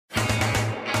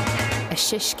a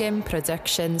Shishkin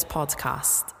Productions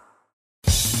podcast.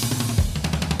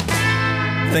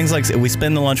 Things like we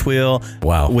spin the lunch wheel.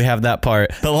 Wow. We have that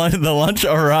part. The lunch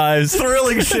arrives.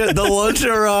 Thrilling shit. The lunch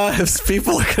arrives.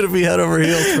 People are going to be head over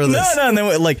heels for this. No. And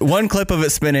then like one clip of it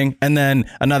spinning and then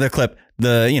another clip.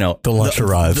 The lunch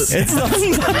arrives. It's let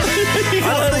me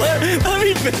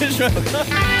finish.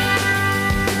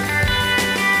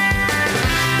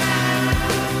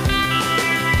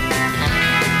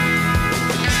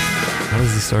 How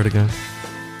does he start again?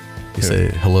 You say,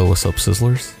 hello, what's up,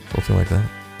 Sizzlers? Something like that.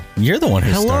 You're the one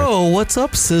who started. Hello, what's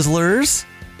up, Sizzlers?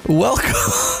 Welcome.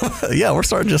 Yeah, we're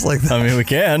starting just like that. I mean, we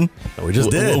can. We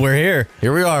just did. We're here.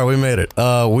 Here we are. We made it.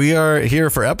 We are here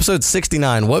for episode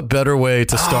 69. What better way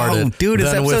to start it dude,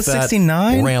 it's than episode with that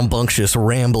 69? rambunctious,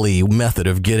 rambly method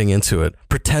of getting into it,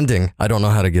 pretending I don't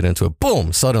know how to get into it.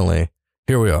 Boom! Suddenly,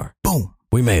 here we are. Boom!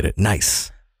 We made it.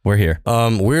 Nice. We're here.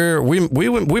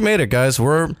 We made it, guys.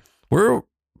 We're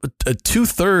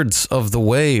 2/3 of the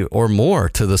way or more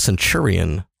to the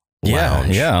Centurion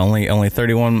Lounge. Yeah. Only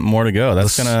 31 more to go.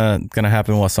 That's gonna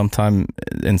happen sometime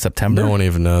in September. No one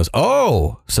even knows.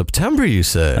 Oh, September, you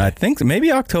say? I think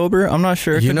maybe October. I'm not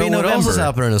sure. It could be November. What else is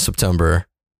happening in September?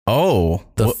 Oh,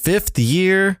 the 5th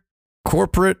year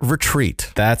corporate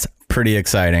retreat. That's pretty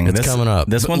exciting. It's coming up.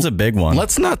 This one's a big one.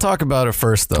 Let's not talk about it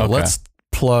first, though. Okay. Let's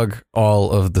plug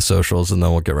all of the socials and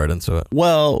then we'll get right into it.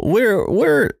 Well,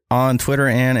 we're on Twitter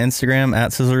and Instagram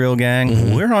at Sizzlereel Gang.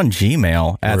 Mm-hmm. We're on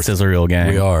Gmail at Sizzlereel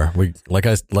Gang. We are. We like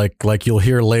you'll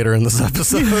hear later in this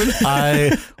episode.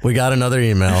 We got another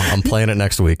email. I'm playing it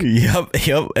next week. Yep.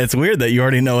 It's weird that you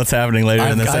already know what's happening later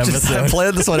in this episode. I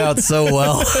planned this one out so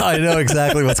well. I know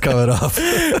exactly what's coming up.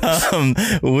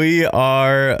 We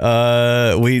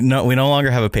are we no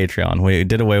longer have a Patreon. We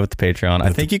did away with the Patreon. I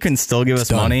think you can still give us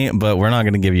money, but we're not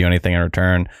going to give you anything in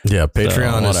return. Yeah,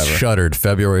 Patreon is shuttered.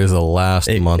 February is the last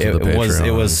month of the Patreon.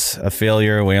 It was a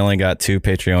failure. We only got 2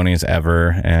 Patreonies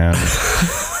ever, and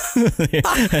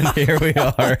and here we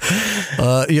are.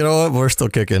 You know what? We're still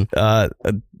kicking.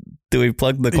 Do we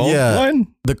plug the cold line?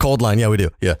 The cold line. Yeah, we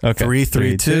do. Yeah. Okay.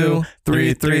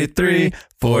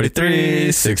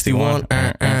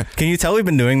 332-333-4361. Can you tell we've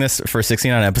been doing this for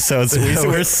 69 episodes?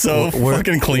 We're so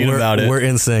fucking clean about it. We're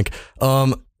in sync.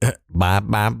 Bye.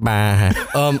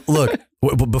 Look,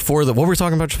 before what were we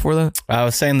talking about before that? I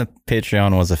was saying the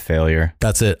Patreon was a failure.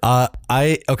 That's it.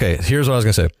 Okay, here's what I was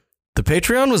going to say. The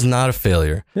Patreon was not a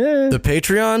failure. Yeah. The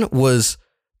Patreon was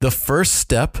the first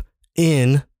step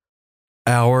in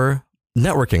our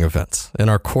networking events, in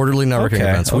our quarterly networking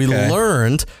events. We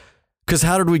learned, because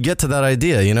how did we get to that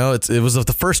idea? You know, it was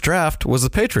the first draft was the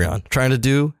Patreon, trying to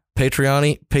do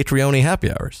Patreon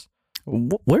happy hours.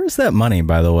 Where's that money,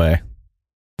 by the way?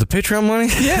 The Patreon money?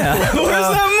 Yeah. Where's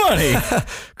that money?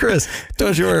 Chris,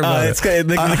 don't you worry about it.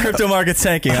 The crypto market's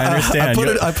tanking. I understand.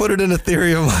 I put it in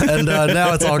Ethereum and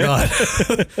now it's all gone.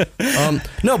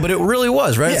 No, but it really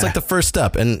was, right? Yeah. It's like the first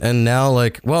step. And now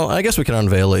I guess we can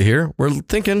unveil it here. We're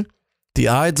thinking the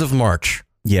Ides of March.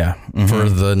 Yeah. Mm-hmm. For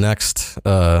the next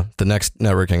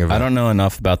networking event. I don't know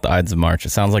enough about the Ides of March.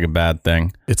 It sounds like a bad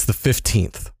thing. It's the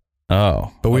 15th.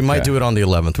 Oh, but we might do it on the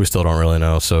 11th. We still don't really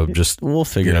know. So we'll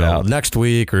figure it out next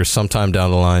week or sometime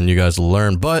down the line. You guys will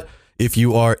learn. But if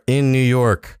you are in New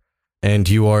York and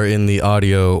you are in the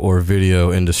audio or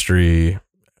video industry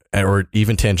or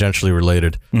even tangentially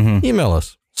related, email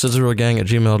us.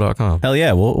 SizzleReelGang@gmail.com. Hell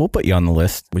yeah, we'll put you on the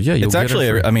list. Well, yeah, it's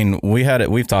actually. I mean,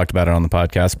 we've talked about it on the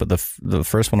podcast, but the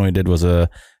first one we did was a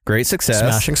great success,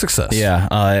 smashing success. Yeah,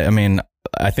 I mean,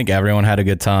 I think everyone had a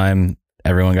good time.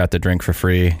 Everyone got to drink for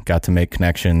free, got to make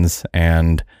connections,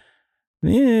 and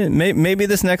maybe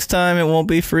this next time it won't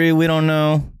be free. We don't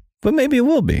know, but maybe it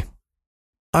will be.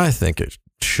 I think it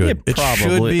should. It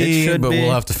should be, but we'll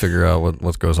have to figure out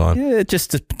what goes on. Yeah, it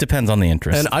just depends on the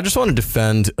interest. And I just want to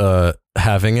defend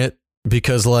having it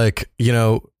because,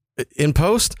 in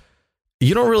post,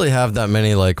 you don't really have that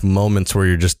many moments where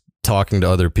you're just talking to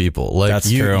other people.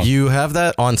 That's true. You have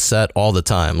that on set all the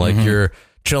time. You're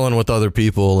chilling with other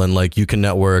people and you can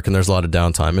network and there's a lot of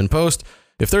downtime. In post,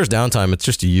 if there's downtime, it's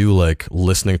just you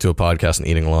listening to a podcast and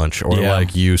eating lunch or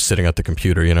you sitting at the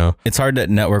computer, It's hard to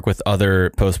network with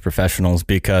other post professionals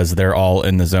because they're all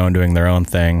in the zone doing their own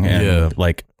thing. And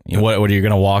what are you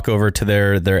going to walk over to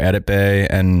their edit bay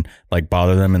and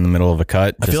bother them in the middle of a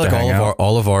cut? I feel like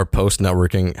all of our post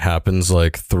networking happens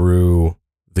through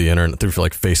the internet, through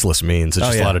faceless means. It's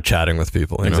just a lot of chatting with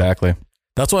people. Exactly.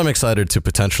 That's why I'm excited to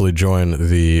potentially join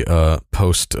the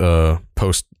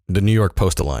the New York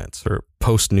Post Alliance or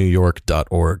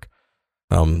postnewyork.org.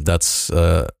 That's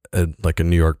a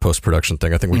New York post production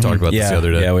thing. I think we talked about this the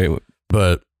other day. Yeah,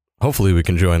 but hopefully we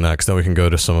can join that because then we can go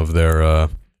to some of their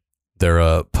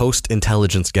They're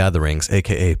post-intelligence gatherings,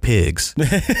 aka pigs.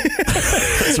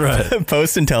 That's right.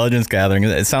 Post-intelligence gathering.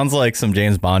 It sounds like some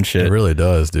James Bond shit. It really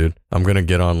does, dude. I'm gonna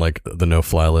get on like the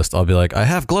no-fly list. I'll be like, I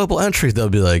have global entry. They'll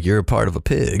be like, you're a part of a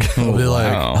pig. I'll be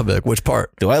like, which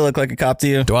part? Do I look like a cop to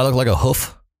you? Do I look like a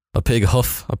hoof? A pig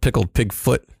hoof? A pickled pig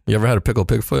foot? You ever had a pickled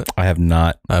pig foot? I have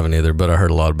not. I haven't either, but I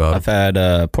heard a lot about I've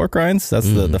had pork rinds. That's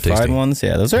the fried ones.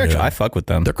 Yeah, those are actually, I fuck with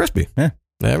them. They're crispy. Yeah.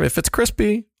 If it's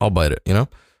crispy, I'll bite it, you know?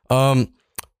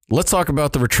 Let's talk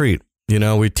about the retreat. You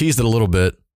know, we teased it a little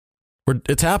bit.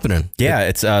 It's happening. Yeah,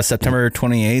 it's September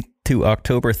 28th to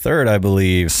October 3rd, I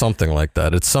believe. Something like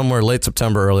that. It's somewhere late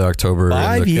September, early October.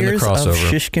 5 years in the crossover. of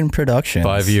Shishkin Productions.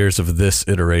 5 years of this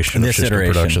iteration of Shishkin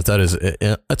Productions. That is,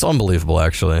 it's unbelievable,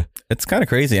 actually. It's kind of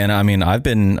crazy. And I mean, I've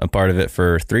been a part of it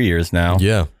for 3 years now.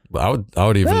 Yeah. I would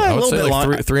say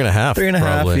like three and a half.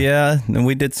 3.5, yeah. And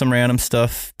we did some random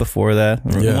stuff before that.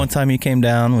 Yeah. One time you came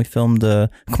down, we filmed a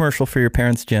commercial for your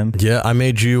parents' gym. Yeah, I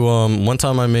made you, one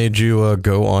time I made you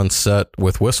go on set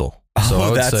with Whistle. So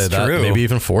I would say that maybe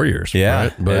even 4 years. Yeah.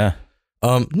 Right? But,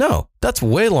 no, that's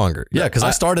way longer. Yeah, because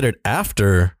I started it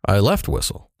after I left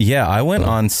Whistle. Yeah, I went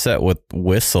on set with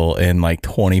Whistle in like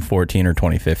 2014 or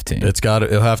 2015. It's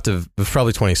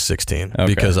probably 2016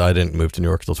 because I didn't move to New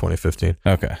York until 2015.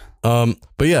 Okay.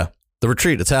 But yeah, the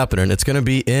retreat, it's happening. It's going to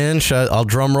be in, I'll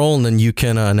drum roll and then you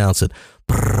can announce it.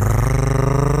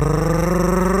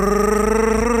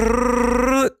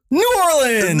 New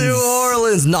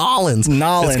Orleans. Nolans.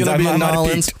 It's going to be in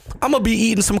Nolans. I'm going to be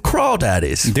eating some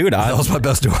crawdaddies. Dude, that was my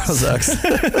best New Orleans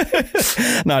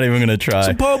accent. Not even going to try.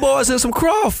 Some po' boys and some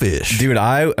crawfish. Dude,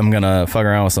 I am going to fuck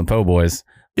around with some po' boys.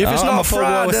 If it's not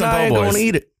fried, then I ain't going to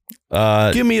eat it.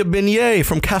 Give me a beignet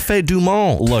from Café Du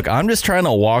Monde. Look, I'm just trying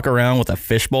to walk around with a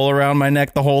fishbowl around my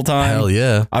neck the whole time. Hell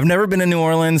yeah. I've never been to New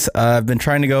Orleans. I've been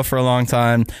trying to go for a long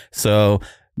time. So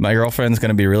my girlfriend's going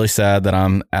to be really sad that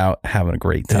I'm out having a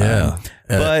great time. Yeah.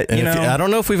 But, I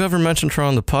don't know if we've ever mentioned her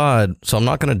on the pod, so I'm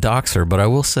not going to dox her, but I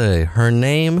will say her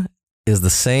name is the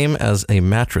same as a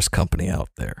mattress company out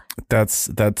there. That's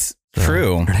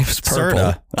true. Her name is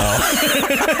Purple.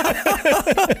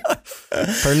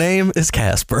 Her name is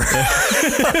Casper.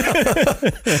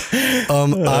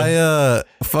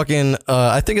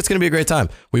 I think it's going to be a great time.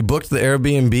 We booked the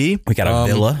Airbnb. We got a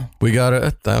villa.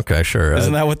 Okay, sure.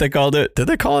 Isn't that what they called it? Did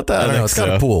they call it that? I don't know. It's got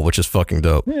a pool, which is fucking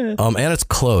dope. Yeah. And it's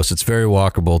close. It's very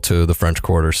walkable to the French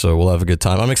Quarter, so we'll have a good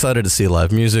time. I'm excited to see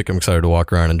live music. I'm excited to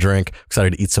walk around and drink. I'm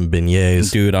excited to eat some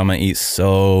beignets. Dude, I'm going to eat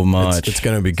so much. It's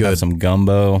going to be good. Have some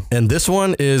gumbo. And this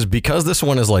one is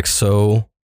like so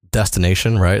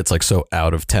destination, right? It's like so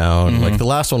out of town. Mm-hmm. Like the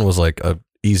last one was like a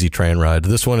easy train ride.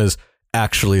 This one is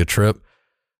actually a trip.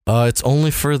 It's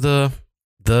only for the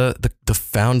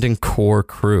founding core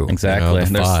crew. Exactly.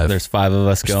 There's 5 of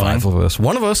us going. 5 of us.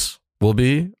 One of us will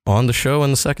be on the show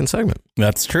in the second segment.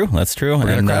 That's true. We're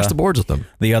going to crash the boards with them.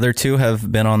 The other 2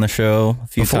 have been on the show a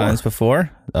few times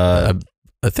before.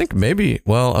 I think maybe, I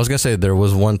was going to say there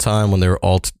was one time when they were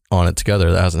all on it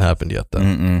together. That hasn't happened yet, though.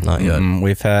 Not yet.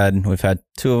 We've had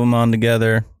 2 of them on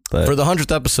together. But for the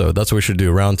 100th episode, that's what we should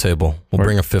do. Round table. We'll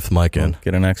bring a 5th mic in.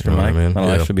 Get an extra mic. That'll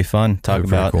actually be fun. Talk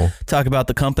about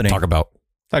the company. Talk about.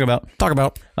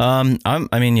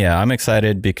 I'm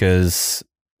excited because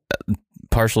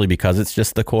partially because it's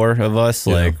just the core of us.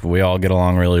 Yeah. Like we all get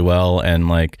along really well, and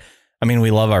like, I mean,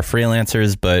 we love our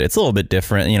freelancers, but it's a little bit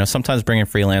different. You know, sometimes bringing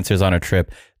freelancers on a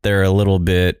trip, they're a little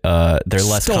bit, they're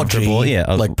less comfortable.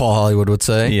 Yeah. Like Paul Hollywood would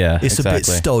say. Yeah, it's exactly. a bit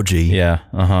stodgy. Yeah.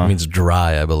 It means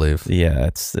dry, I believe.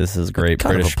 Yeah. This is great.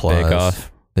 Kind British of applies. Bake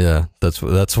Off. Yeah. That's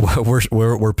what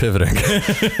we're pivoting.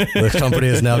 The company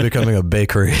is now becoming a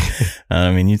bakery.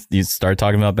 I mean, you start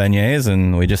talking about beignets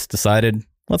and we just decided,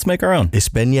 let's make our own. This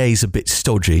beignet is a bit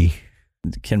stodgy.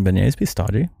 Can beignets be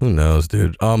stodgy? Who knows,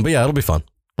 dude? But yeah, it'll be fun.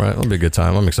 Right, it'll be a good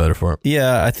time. I'm excited for it.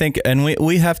 Yeah, I think, and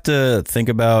we have to think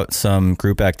about some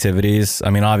group activities. I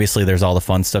mean, obviously, there's all the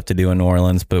fun stuff to do in New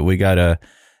Orleans, but we gotta,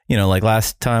 like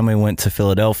last time we went to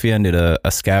Philadelphia and did a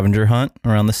scavenger hunt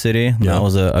around the city. Yeah. That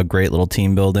was a great little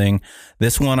team building.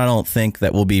 This one, I don't think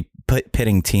that we'll be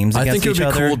pitting teams against each other.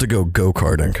 I think it would be cool to go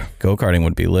go-karting. Go-karting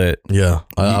would be lit. Yeah,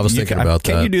 I was thinking about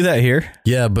that. Can you do that here?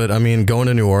 Yeah, but I mean, going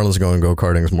to New Orleans, going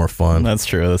go-karting is more fun. That's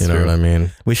true. That's true. You know what I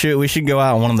mean? We should go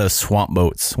out on one of those swamp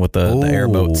boats with the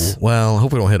airboats. Well, I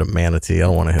hope we don't hit a manatee. I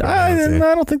don't want to hit a manatee.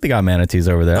 I don't think they got manatees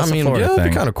over there. That's it'd be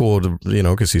kind of cool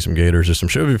to, could see some gators or some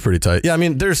shit. It would be pretty tight. Yeah, I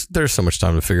mean, there's so much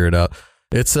time to figure it out.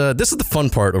 It's this is the fun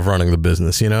part of running the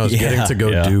business, is getting to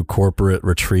go do corporate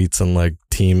retreats and like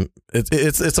team.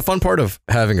 It's a fun part of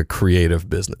having a creative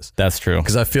business. That's true.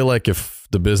 Because I feel like if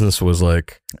the business was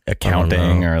like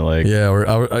accounting or like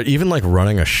or even like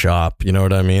running a shop, you know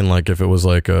what I mean? Like if it was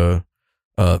like a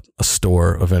a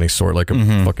store of any sort, like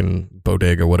a fucking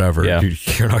bodega, whatever. Yeah. You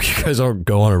guys don't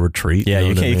go on a retreat. Yeah,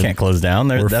 you can't close down.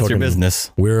 That's your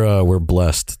business. We're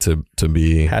blessed to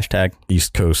be hashtag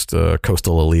East Coast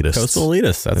coastal elitists. Coastal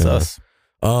elitists. That's us.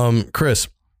 Chris.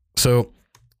 So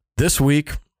this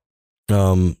week,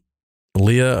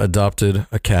 Leah adopted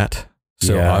a cat.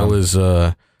 So I was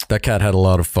that cat had a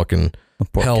lot of fucking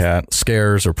health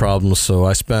scares or problems. So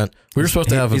we were supposed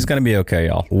to have he's going to be okay,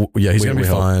 y'all. Yeah, he's going to be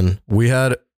fine. We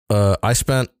had I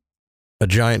spent a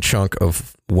giant chunk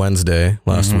of Wednesday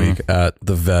last week at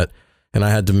the vet, and I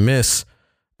had to miss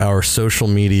our social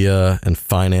media and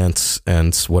finance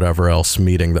and whatever else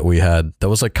meeting that we had. That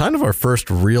was like kind of our first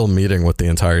real meeting with the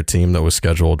entire team that was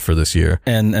scheduled for this year.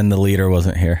 And the leader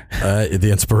wasn't here. The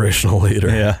inspirational leader.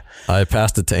 Yeah. I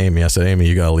passed it to Amy. I said, Amy,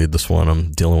 you got to lead this one.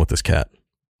 I'm dealing with this cat.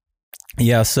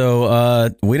 Yeah. So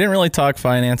we didn't really talk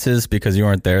finances because you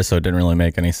weren't there. So it didn't really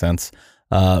make any sense.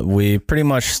 We pretty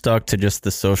much stuck to just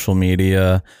the social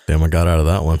media. Damn, I got out of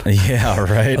that one. Yeah,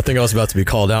 right. I think I was about to be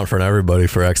called out in front of everybody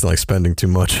for accidentally spending too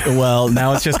much. Well,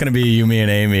 now it's just going to be you, me,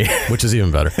 and Amy. Which is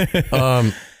even better.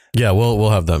 Yeah, we'll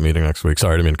have that meeting next week.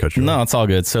 Sorry, I didn't mean to cut you off. No, it's all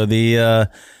good. So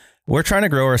we're trying to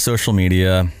grow our social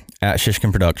media at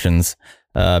Shishkin Productions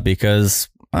because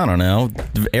I don't know.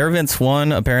 Airvince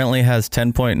 1 apparently has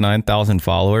 10.9 thousand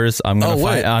followers. I'm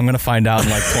gonna find out in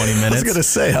like 20 minutes. I was gonna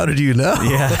say, how did you know?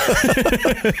 Yeah.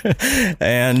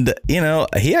 And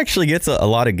he actually gets a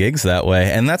lot of gigs that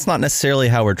way, and that's not necessarily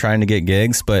how we're trying to get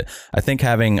gigs, but I think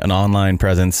having an online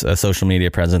presence, a social media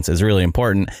presence, is really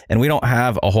important. And we don't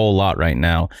have a whole lot right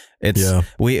now.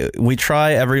 We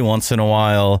try every once in a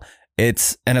while.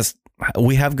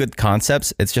 We have good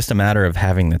concepts. It's just a matter of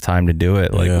having the time to do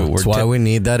it. That's why we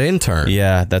need that intern.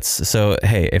 Yeah, so.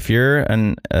 Hey, if you're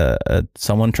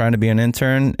someone trying to be an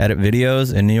intern, edit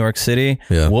videos in New York City,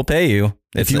 we'll pay you.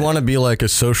 If you want to be like a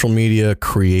social media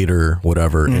creator,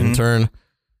 whatever, intern,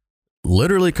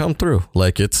 literally come through.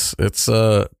 Like it's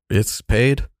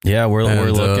paid. Yeah, we're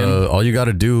looking. All you got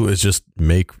to do is just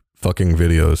make fucking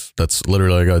videos. That's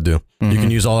literally all you got to do. You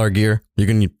can use all our gear. You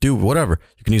can do whatever.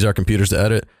 You can use our computers to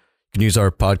edit. You can use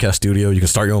our podcast studio. You can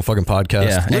start your own fucking podcast.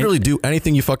 Yeah, literally do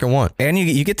anything you fucking want. And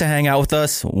you get to hang out with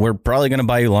us. We're probably going to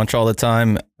buy you lunch all the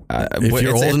time. If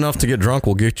you're old enough to get drunk,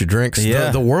 we'll get you drinks.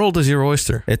 Yeah. The world is your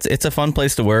oyster. It's a fun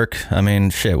place to work. I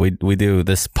mean, shit, we do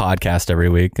this podcast every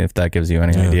week, if that gives you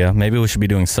any idea. Maybe we should be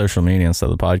doing social media instead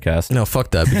of the podcast. No,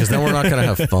 fuck that, because then we're not going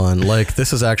to have fun. Like,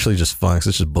 this is actually just fun, because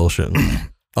it's just bullshit.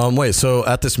 Wait, so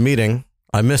at this meeting,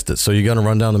 I missed it. So you going to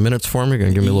run down the minutes for me? You're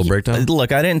going to give me a little breakdown?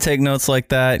 Look, I didn't take notes like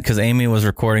that because Amy was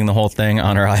recording the whole thing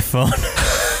on her iPhone.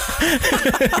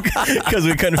 Because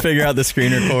we couldn't figure out the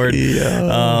screen record.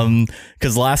 Yeah.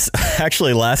 Because last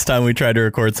time we tried to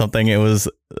record something, it was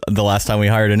the last time we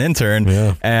hired an intern.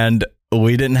 Yeah. And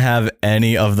we didn't have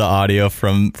any of the audio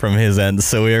from his end.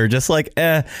 So we were just like,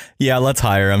 yeah, let's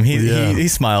hire him. He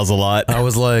smiles a lot. I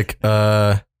was like,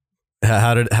 how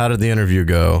did the interview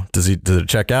go? Did it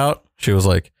check out? She was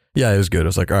like, yeah, it was good. I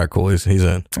was like, all right, cool. He's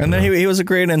in. And then he was a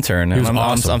great intern. He was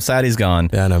awesome. I'm sad he's gone.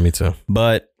 Yeah, no, me too.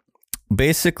 But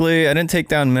basically, I didn't take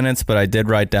down minutes, but I did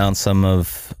write down some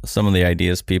of the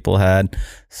ideas people had.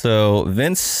 So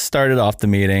Vince started off the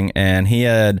meeting, and he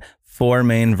had 4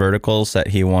 main verticals that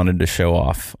he wanted to show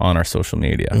off on our social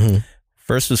media. Mm-hmm.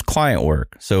 First was client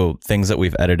work. So things that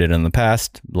we've edited in the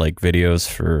past, like videos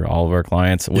for all of our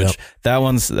clients, which that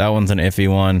one's an iffy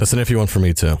one. That's an iffy one for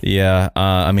me too. Yeah.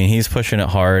 I mean, he's pushing it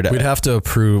hard. We'd have to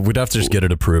just get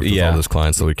it approved with all those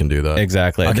clients so we can do that.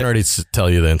 Exactly. I can already tell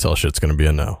you the Intel shit's going to be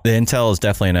a no. The Intel is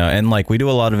definitely a no. And like, we do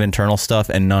a lot of internal stuff,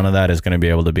 and none of that is going to be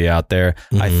able to be out there.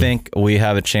 Mm-hmm. I think we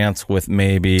have a chance with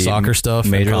maybe soccer stuff,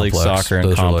 Major League Soccer and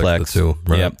those Complex. Are like the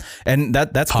two, right? Yep. And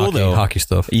that's cool though. Hockey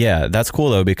stuff. Yeah, that's cool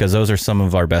though, because those are some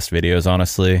of our best videos,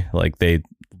 honestly. Like they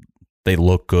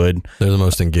look good. They're the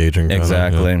most engaging.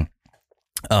 Exactly.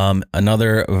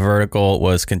 Another vertical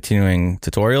was continuing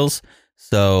tutorials.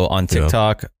 So on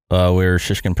TikTok, we're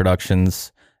Shishkin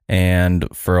Productions, and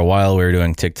for a while we were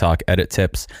doing TikTok edit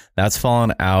tips. That's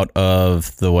fallen out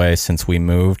of the way since we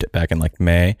moved back in like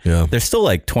May. Yeah. There's still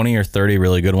like 20 or 30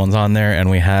 really good ones on there,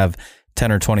 and we have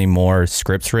 10 or 20 more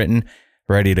scripts written,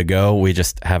 ready to go. We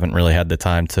just haven't really had the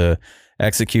time to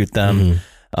execute them.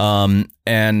 Mm-hmm.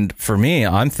 And for me,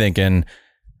 I'm thinking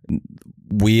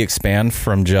we expand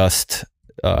from just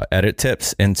edit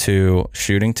tips into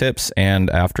shooting tips and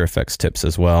After Effects tips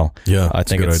as well. Yeah, I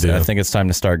think it's time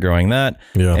to start growing that.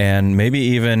 Yeah, and maybe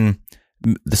even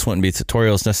this wouldn't be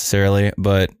tutorials necessarily,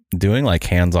 but doing like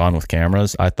hands-on with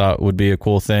cameras, I thought would be a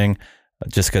cool thing.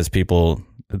 Just because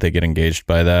they get engaged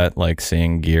by that, like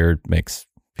seeing gear makes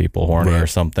people horny or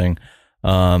something.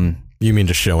 You mean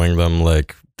just showing them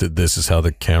like this is how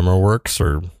the camera works,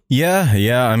 or?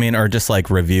 Yeah. I mean, or just like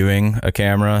reviewing a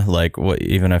camera, like what,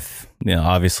 even if,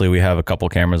 obviously we have a couple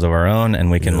cameras of our own and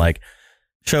we can like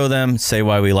show them, say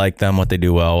why we like them, what they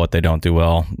do well, what they don't do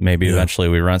well. Maybe eventually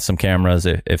we rent some cameras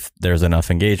if there's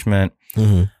enough engagement.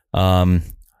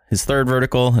 His third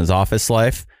vertical is office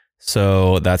life.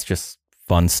 So that's just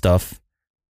fun stuff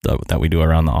that we do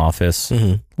around the office.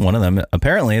 One of them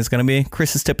apparently is going to be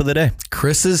Chris's tip of the day.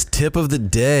 Chris's tip of the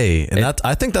day. And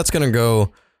I think that's going to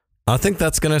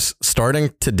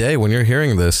starting today when you're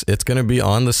hearing this, it's going to be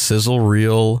on the Sizzle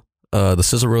Reel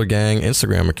Gang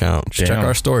Instagram account. Just check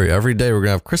our story. Every day we're going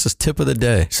to have Chris's tip of the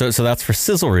day. So that's for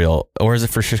Sizzle Reel, or is it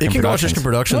for Shishkin Productions? It can go on Shishkin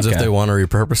Productions if they want to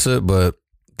repurpose it, but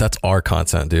that's our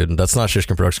content, dude. That's not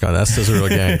Shishkin Productions content. That's Sizzle Reel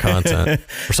Gang content.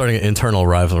 We're starting an internal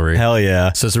rivalry. Hell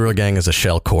yeah. Sizzle Reel Gang is a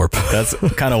shell corp. That's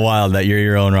kind of wild that you're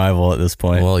your own rival at this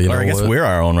point. Well, I guess we're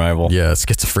our own rival. Yeah,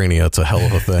 schizophrenia. It's a hell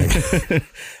of a thing.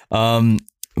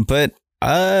 But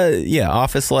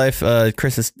office life.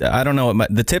 Chris is. I don't know.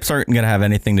 The tips aren't going to have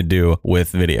anything to do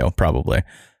with video, probably.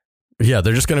 Yeah,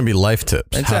 they're just going to be life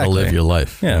tips. Exactly. How to live your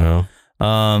life. Yeah.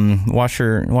 Wash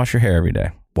your hair every day.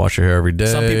 Wash your hair every day.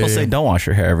 Some people say don't wash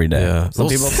your hair every day. Yeah. Some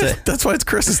people say that's why it's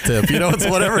Chris's tip. It's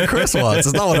whatever Chris wants.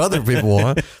 It's not what other people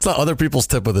want. It's not other people's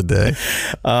tip of the day.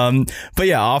 But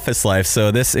yeah, office life.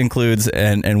 So this includes,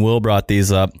 and Will brought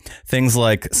these up, things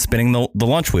like spinning the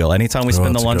lunch wheel. Anytime we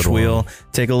spin the lunch wheel,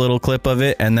 take a little clip of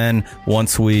it, and then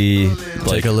once we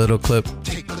take a little clip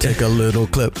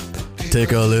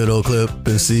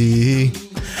and see.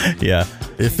 Yeah.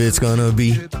 If it's gonna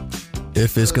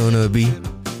be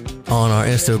on our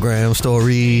Instagram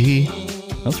story.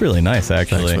 That's really nice,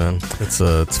 actually. Thanks,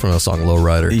 man. It's from the song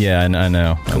Lowrider. Yeah, I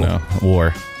know. Cool. I know.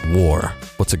 War.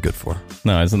 What's it good for?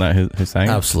 No, isn't that who sang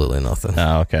it? Absolutely nothing.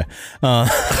 Oh, okay.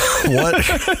 What?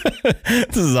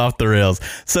 This is off the rails.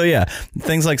 So yeah,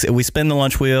 things like we spin the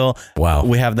lunch wheel. Wow.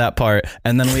 We have that part,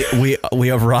 and then we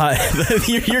arrive.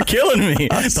 You're killing me.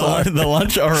 The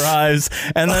lunch arrives,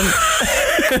 and then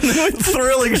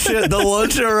thrilling shit. The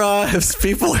lunch arrives.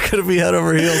 People are gonna be head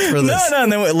over heels for this. No,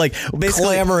 and then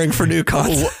basically clamoring for new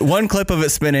content. One clip of it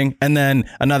spinning, and then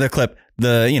another clip.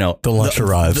 The lunch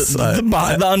arrives. The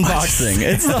unboxing.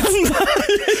 It's the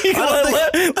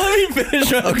unboxing. Let me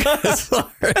finish my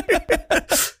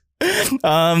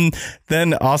sorry.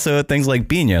 Then also things like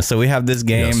Bino. So we have this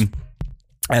game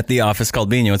at the office called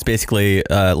Bino. It's basically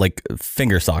like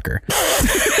finger soccer. But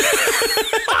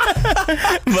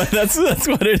that's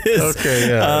what it is. Okay,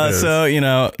 yeah.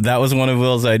 So that was one of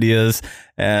Will's ideas,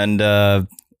 and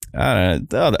I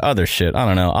don't know, the other shit. I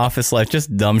don't know. Office life,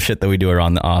 just dumb shit that we do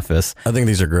around the office. I think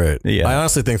these are great. Yeah. I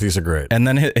honestly think these are great. And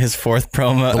then his fourth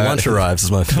promo. The lunch arrives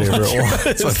is my favorite one.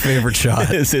 It's my favorite shot.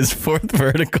 His fourth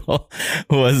vertical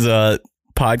was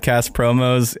podcast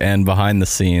promos and behind the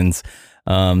scenes.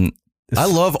 I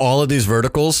love all of these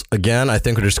verticals. Again, I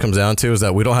think what it just comes down to is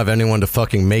that we don't have anyone to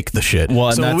fucking make the shit.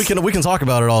 Well, so we can talk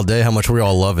about it all day, how much we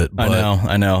all love it. But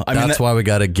I know. That's why we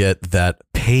got to get that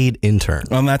paid intern.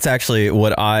 Well, that's actually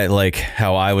what I like.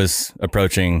 How I was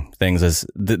approaching things is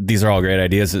these are all great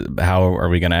ideas. How are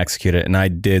we going to execute it? And I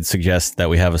did suggest that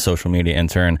we have a social media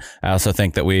intern. I also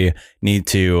think that we need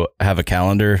to have a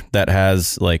calendar that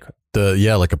has like.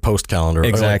 Like a post calendar.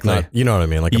 Exactly. Like you know what I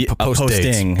mean? Like a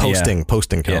posting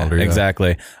calendar. Yeah,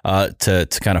 exactly. To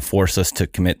kind of force us to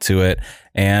commit to it.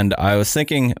 And I was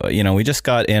thinking, we just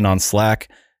got in on Slack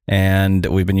and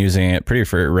we've been using it pretty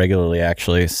regularly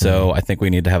actually. So I think we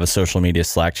need to have a social media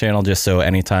Slack channel just so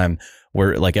anytime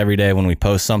we're like every day when we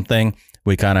post something,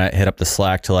 we kind of hit up the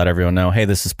Slack to let everyone know, hey,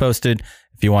 this is posted.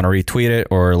 If you want to retweet it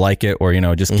or like it or,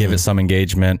 just give it some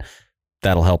engagement,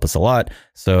 that'll help us a lot.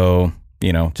 So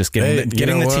just getting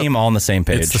the team all on the same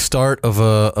page. It's the start of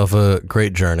a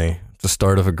great journey. It's the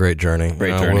start of a great journey.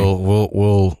 Journey.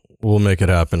 We'll make it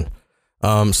happen.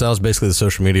 So that was basically the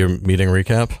social media meeting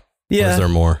recap. Yeah. Or is there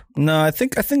more? No, I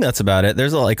think that's about it.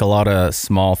 There's a lot of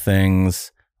small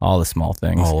things, all the small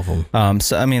things, all of them.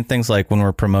 So I mean, things like when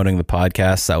we're promoting the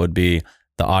podcast, that would be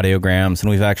the audiograms, and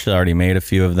we've actually already made a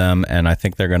few of them, and I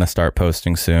think they're going to start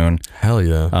posting soon. Hell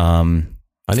yeah.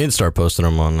 I need to start posting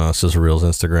them on Sizzle Reel's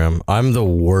Instagram. I'm the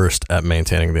worst at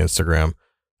maintaining the Instagram.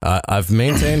 I've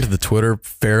maintained the Twitter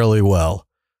fairly well.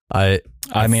 I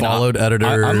followed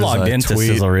editors. I'm logged into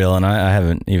Sizzle Reel and I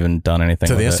haven't even done anything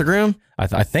to the Instagram. I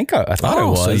thought I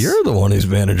was. So you're the one who's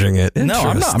managing it. No,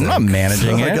 I'm not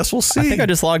managing it. I guess we'll see. I think I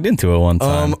just logged into it one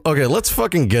time. Okay, let's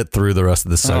fucking get through the rest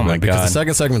of this segment because the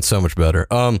second segment's so much better.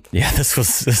 Yeah, this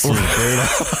was great.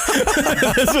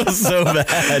 This was so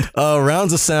bad.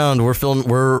 Rounds of Sound.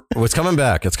 It's coming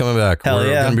back. Hell yeah.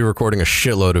 We're going to be recording a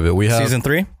shitload of it. We have season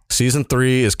 3. Season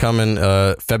 3 is coming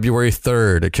February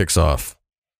 3rd. It kicks off.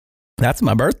 That's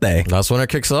my birthday. That's when it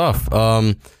kicks off.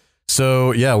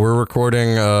 So yeah, we're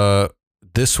recording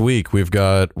this week. We've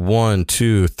got 1,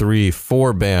 2, 3,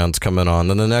 4 bands coming on.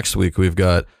 Then the next week we've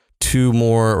got 2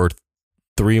 more or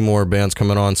 3 more bands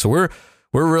coming on. So we're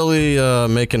really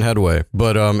making headway.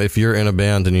 But if you're in a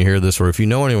band and you hear this, or if you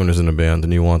know anyone who's in a band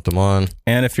and you want them on,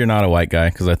 and if you're not a white guy,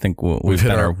 because I think we've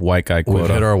hit our white guy quota.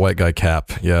 We've hit our white guy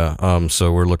cap. Yeah.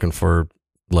 So we're looking for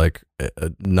like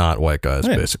not white guys,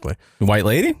 basically. White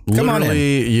lady? Come on in.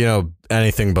 Literally,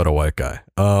 anything but a white guy.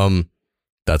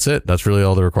 That's it. That's really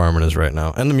all the requirement is right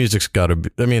now. And the music's got to be,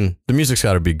 the music's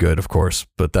got to be good, of course,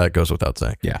 but that goes without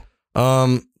saying. Yeah.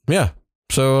 Yeah.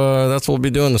 So that's what we'll be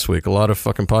doing this week. A lot of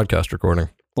fucking podcast recording.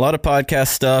 A lot of podcast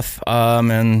stuff.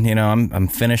 And I'm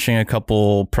finishing a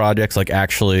couple projects, like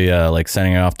actually like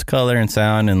sending it off to color and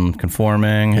sound and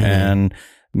conforming. And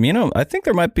I think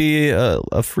there might be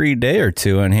a free day or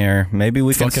two in here. Maybe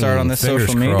we can start on this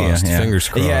social media. Yeah. Fingers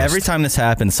crossed. Yeah, every time this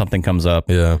happens, something comes up.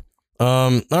 Yeah.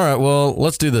 All right. Well,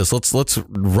 let's do this. Let's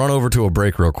run over to a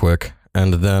break real quick,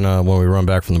 and then when we run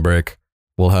back from the break,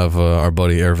 we'll have our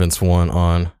buddy Air Vince 1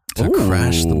 on to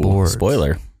crash the board.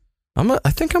 Spoiler.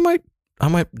 I think I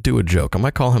might do a joke. I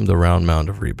might call him the round mound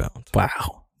of rebound.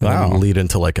 Wow. Lead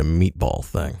into like a meatball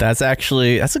thing. That's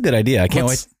a good idea. I can't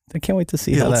wait to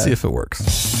see how let's see if it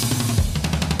works.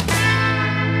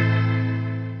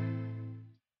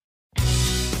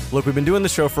 Look, we've been doing the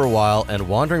show for a while, and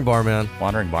Wandering Barman,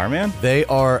 they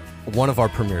are one of our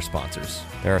premier sponsors.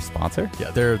 They're a sponsor?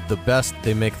 Yeah, they're the best.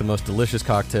 They make the most delicious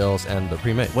cocktails, and they're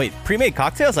pre-made. Wait, pre-made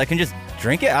cocktails? I can just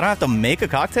drink it? I don't have to make a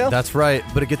cocktail? That's right,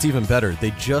 but it gets even better.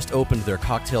 They just opened their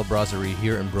cocktail brasserie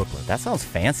here in Brooklyn. That sounds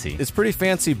fancy. It's pretty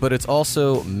fancy, but it's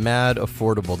also mad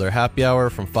affordable. Their happy hour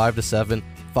from 5 to 7,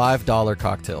 $5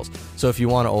 cocktails. So if you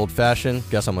want an old-fashioned,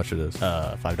 guess how much it is?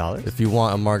 $5? If you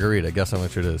want a margarita, guess how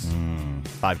much it is?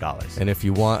 $5. And if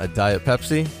you want a Diet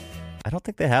Pepsi, I don't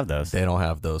think they have those. They don't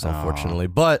have those, unfortunately.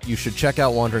 But you should check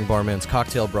out Wandering Barman's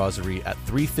Cocktail Brasserie at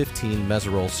 315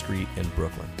 Meserole Street in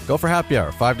Brooklyn. Go for happy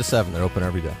hour, 5 to 7. They're open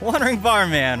every day. Wandering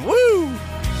Barman, woo!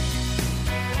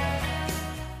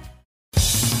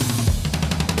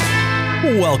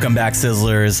 Welcome back,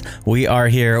 Sizzlers. We are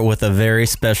here with a very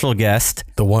special guest.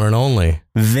 The one and only.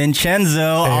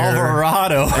 Vincenzo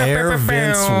Alvarado. Air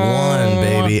Vince 1,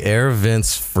 baby. Air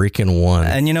Vince freaking 1.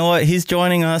 And you know what? He's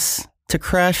joining us to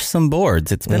crash some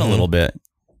boards. It's been a little bit.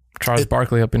 Charles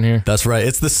Barkley up in here. That's right.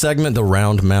 It's the segment, The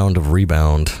Round Mound of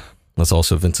Rebound. That's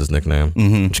also Vince's nickname.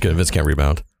 Just kidding. Vince can't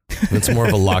rebound. Vince is more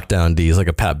of a lockdown D. He's like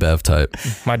a Pat Bev type.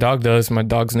 My dog does. My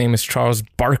dog's name is Charles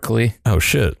Barkley. Oh,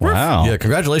 shit. Wow. Yeah,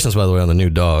 congratulations, by the way, on the new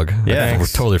dog. Yeah. We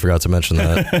totally forgot to mention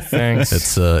that. Thanks.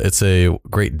 It's a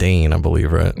Great Dane, I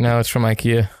believe, right? No, it's from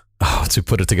IKEA. Oh, to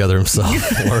put it together himself.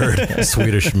 Word.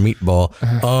 Swedish meatball.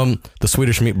 The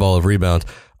Swedish meatball of rebound.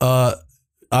 I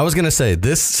was going to say,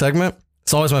 this segment,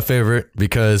 it's always my favorite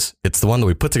because it's the one that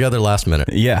we put together last minute.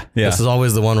 Yeah. This is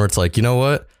always the one where it's like, you know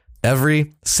what?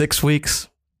 Every 6 weeks,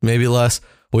 maybe less,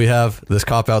 we have this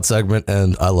cop-out segment,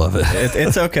 and I love it.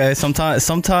 It's okay.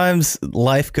 Sometimes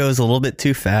life goes a little bit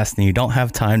too fast, and you don't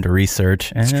have time to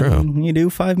research. And it's true. You do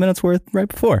 5 minutes worth right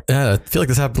before. Yeah, I feel like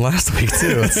this happened last week,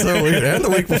 too. It's so weird. And the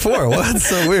week before. What? It's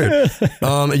so weird.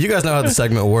 You guys know how the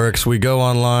segment works. We go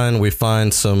online, we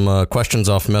find some questions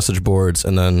off message boards,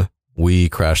 and then we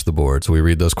crash the boards. We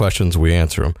read those questions, we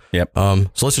answer them. Yep.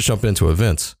 So let's just jump into it.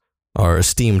 Vince, our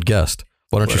esteemed guest,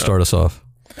 why don't you start us off?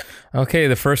 Okay,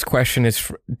 the first question is,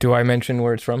 do I mention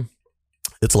where it's from?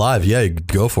 It's live. Yeah,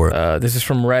 go for it. This is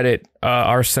from Reddit,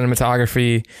 our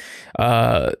cinematography.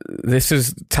 This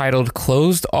is titled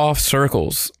Closed Off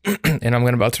Circles. And I'm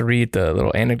about to read the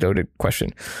little anecdoted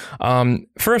question.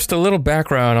 First, a little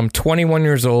background. I'm 21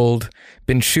 years old,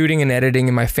 been shooting and editing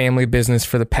in my family business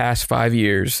for the past 5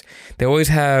 years. They always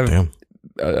have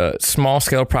small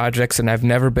scale projects, and I've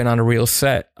never been on a real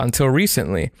set until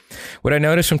recently. What I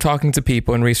noticed from talking to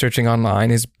people and researching online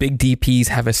is big DPs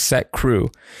have a set crew.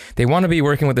 They want to be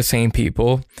working with the same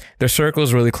people. Their circle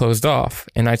is really closed off,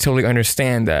 and I totally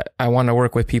understand that. I want to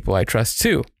work with people I trust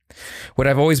too. What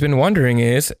I've always been wondering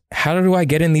is, how do I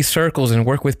get in these circles and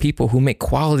work with people who make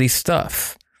quality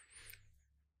stuff?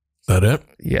 Is that it?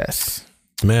 Yes.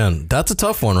 Man, that's a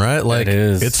tough one, right? Like, it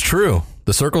is. It's true.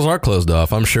 The circles are closed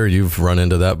off. I'm sure you've run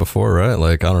into that before, right?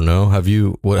 Like, I don't know. Have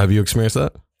you experienced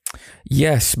that?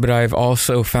 Yes, but I've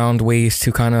also found ways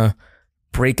to kind of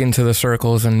break into the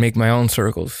circles and make my own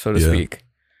circles, so to speak.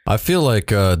 I feel like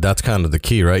that's kind of the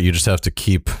key, right? You just have to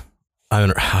keep, I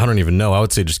don't even know. I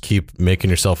would say just keep making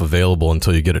yourself available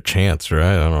until you get a chance,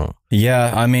 right? I don't know.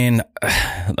 Yeah, I mean,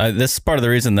 this is part of the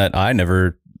reason that I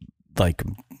never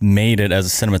made it as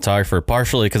a cinematographer,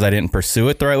 partially because I didn't pursue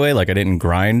it the right way. Like I didn't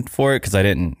grind for it because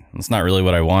it's not really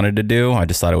what I wanted to do. I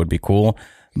just thought it would be cool.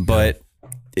 But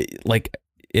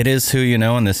it is who you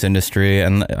know in this industry.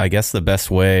 And I guess the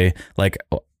best way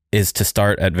is to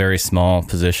start at very small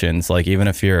positions. Like even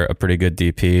if you're a pretty good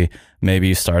DP, maybe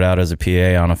you start out as a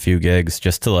PA on a few gigs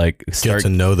just to get to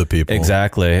know the people.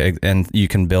 Exactly. And you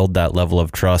can build that level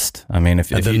of trust. I mean,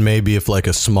 if like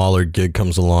a smaller gig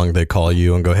comes along, they call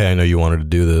you and go, hey, I know you wanted to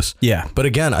do this. Yeah. But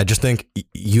again, I just think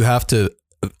you have to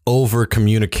over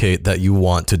communicate that you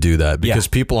want to do that, because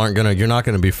people you're not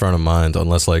going to be front of mind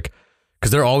unless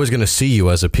because they're always going to see you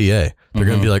as a PA. They're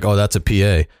going to be like, oh, that's a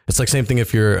PA. It's like same thing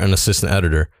if you're an assistant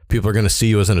editor. People are going to see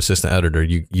you as an assistant editor.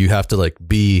 You have to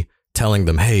be telling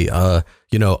them, hey, I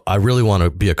really want to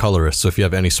be a colorist. So if you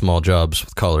have any small jobs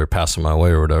with color, pass them my way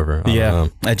or whatever.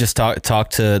 I just talk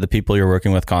to the people you're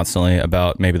working with constantly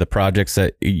about maybe the projects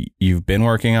that you've been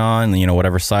working on,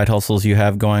 whatever side hustles you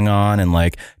have going on,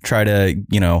 and try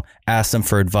to, ask them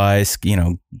for advice,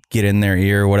 get in their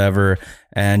ear or whatever,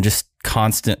 and just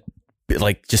constant,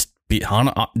 just be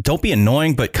on, don't be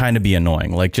annoying, but kind of be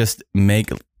annoying. Just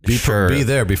be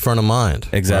there, be front of mind.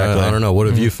 Exactly. I don't know. What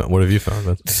have you found? What have you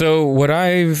found? So what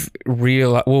I've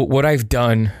realized, what I've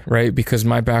done, right? Because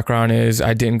my background is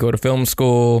I didn't go to film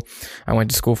school. I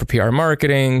went to school for PR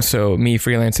marketing. So me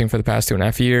freelancing for the past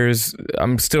 2.5 years,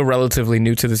 I'm still relatively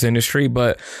new to this industry,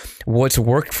 but what's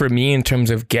worked for me in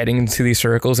terms of getting into these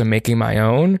circles and making my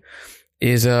own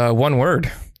is one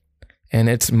word, and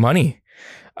it's money.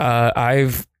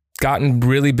 I've gotten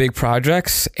really big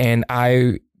projects and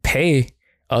I pay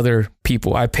other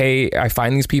people. I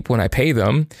find these people and I pay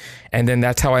them. And then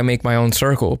that's how I make my own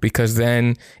circle, because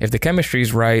then if the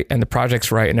chemistry's right and the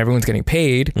project's right and everyone's getting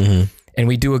paid and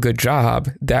we do a good job,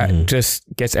 that just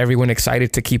gets everyone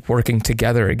excited to keep working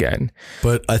together again.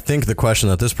 But I think the question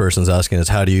that this person's asking is,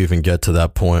 how do you even get to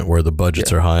that point where the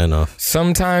budgets are high enough?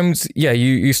 Sometimes,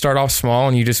 you start off small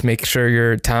and you just make sure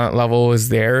your talent level is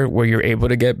there where you're able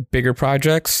to get bigger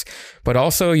projects. But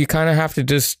also you kind of have to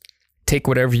just take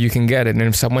whatever you can get. And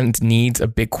if someone needs a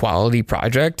big quality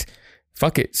project,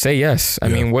 fuck it, say yes. I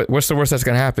mean, what's the worst that's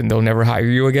going to happen? They'll never hire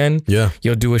you again. Yeah.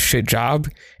 You'll do a shit job.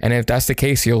 And if that's the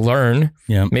case, you'll learn.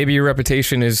 Yeah. Maybe your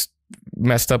reputation is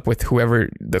messed up with whoever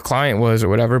the client was or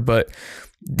whatever, but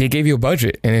they gave you a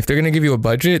budget. And if they're going to give you a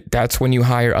budget, that's when you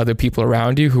hire other people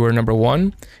around you who are, number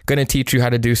one, going to teach you how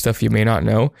to do stuff you may not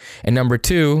know. And number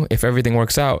two, if everything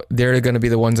works out, they're going to be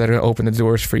the ones that are going to open the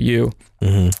doors for you.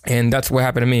 And that's what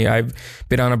happened to me. I've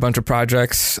been on a bunch of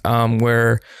projects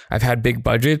where I've had big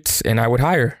budgets and I would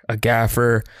hire a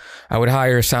gaffer, I would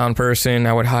hire a sound person,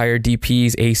 I would hire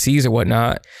DPs, ACs or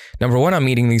whatnot. Number one, I'm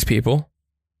meeting these people.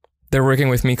 They're working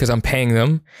with me because I'm paying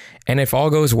them. And if all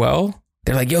goes well,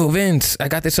 they're like, yo, Vince, I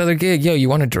got this other gig. Yo, you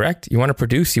want to direct? You want to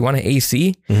produce? You want to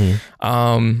AC?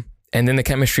 And then the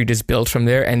chemistry just builds from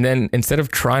there. And then instead of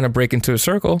trying to break into a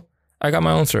circle, I got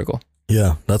my own circle.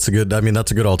 Yeah, that's a good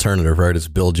alternative, right? Is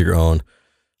build your own.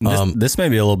 This may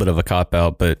be a little bit of a cop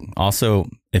out, but also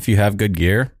if you have good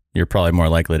gear, you're probably more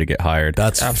likely to get hired.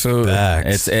 That's absolutely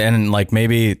facts. And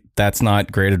maybe that's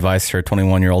not great advice for a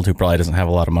 21-year-old who probably doesn't have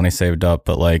a lot of money saved up,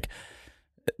 but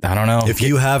I don't know. If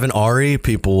you have an RE,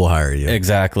 people will hire you.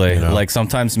 Exactly.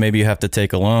 Sometimes maybe you have to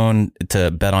take a loan to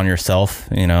bet on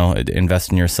yourself,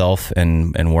 invest in yourself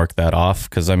and work that off.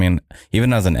 Because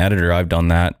even as an editor, I've done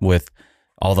that with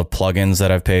all the plugins that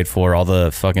I've paid for, all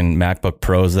the fucking MacBook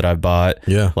Pros that I've bought.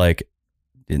 Yeah.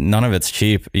 None of it's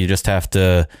cheap. You just have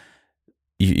to...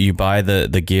 You buy the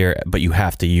gear, but you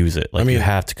have to use it. You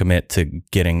have to commit to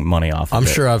getting money off of it.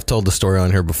 I'm sure I've told the story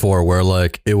on here before where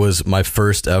it was my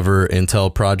first ever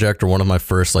Intel project, or one of my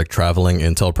first traveling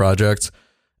Intel projects.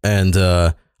 And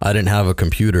I didn't have a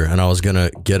computer and I was going to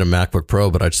get a MacBook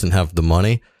Pro, but I just didn't have the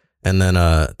money. And then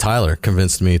Tyler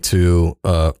convinced me to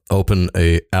open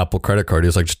a Apple credit card. He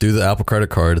was like, just do the Apple credit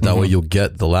card. That way you'll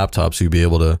get the laptop, so you'll be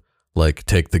able to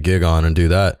take the gig on and do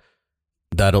that.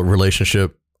 That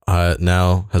relationship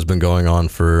now has been going on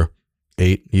for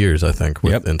 8 years, I think,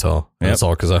 with Intel. And that's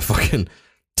all because I fucking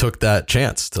took that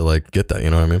chance to get that, you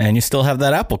know what I mean? And you still have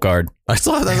that Apple card. I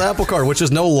still have that Apple card, which is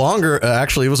no longer,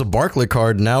 actually, it was a Barclay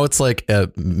card. Now it's a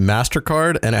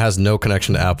MasterCard, and it has no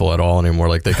connection to Apple at all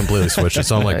anymore. They completely switched it.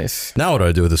 So I'm Nice. Now what do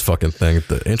I do with this fucking thing?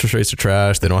 The interest rates are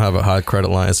trash. They don't have a high credit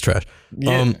line. It's trash.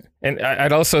 Yeah. And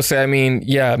I'd also say,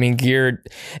 gear,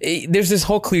 there's this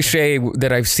whole cliche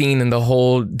that I've seen in the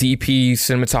whole DP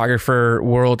cinematographer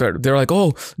world. They're like,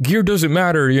 oh, gear doesn't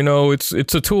matter.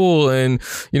 It's a tool, and,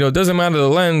 it doesn't matter the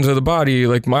lens or the body.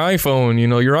 Like my iPhone,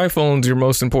 your iPhone's your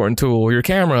most important tool, your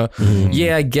camera.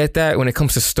 Yeah, I get that when it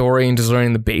comes to story and just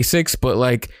learning the basics, but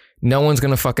no one's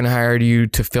going to fucking hire you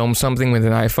to film something with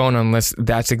an iPhone unless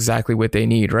that's exactly what they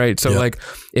need, right? So like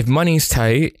if money's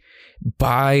tight,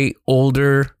 buy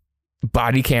older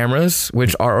body cameras,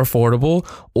 which are affordable,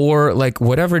 or like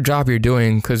whatever job you're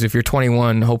doing. Because if you're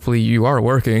 21, hopefully you are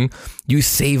working, you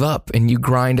save up and you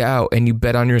grind out and you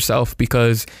bet on yourself,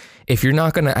 because if you're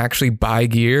not going to actually buy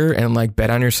gear and like bet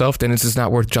on yourself, then it's just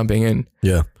not worth jumping in.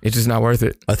 Yeah. It's just not worth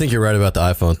it. I think you're right about the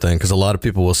iPhone thing, because a lot of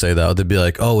people will say that. They'd be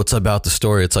like, oh, it's about the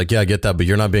story. It's like, yeah, I get that, but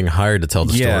you're not being hired to tell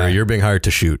the story. You're being hired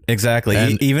to shoot. Exactly.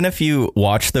 And even if you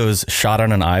watch those shot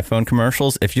on an iPhone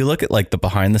commercials, if you look at like the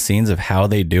behind the scenes of how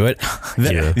they do it,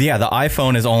 the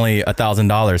iPhone is only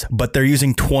 $1,000, but they're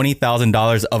using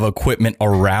 $20,000 of equipment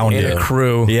around it. A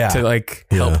crew to like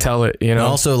help tell it, you know? And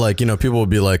also, like, you know, people would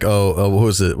be like, oh, what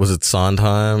was it? Was it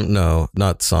Sondheim? No,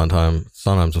 not Sondheim.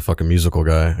 Sondheim's a fucking musical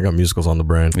guy. I got musicals on the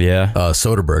brain. Yeah.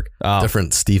 Soderbergh.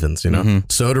 Different Stevens, you know?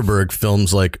 Soderbergh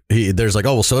films like, there's like,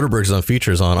 oh, well, Soderbergh's done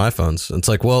features on iPhones. It's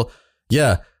like, well,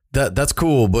 yeah, that's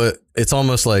cool, but it's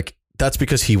almost like, that's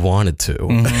because he wanted to.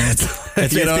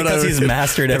 It's because he's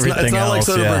mastered everything it's not else.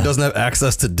 Like Soderbergh doesn't have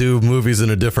access to do movies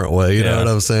in a different way. You know what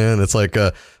I'm saying? It's like,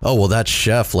 oh, well, that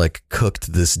chef like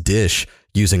cooked this dish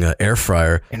using an air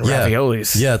fryer and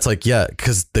raviolis. Yeah, it's like,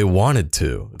 because they wanted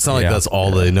to. It's not like that's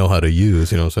all they know how to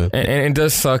use. You know what I'm saying? And it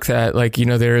does suck that, like, you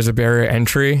know, there is a barrier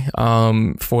entry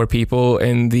for people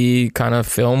in the kind of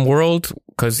film world,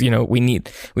 because, you know, we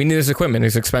need this equipment.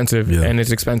 It's expensive, and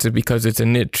it's expensive because it's a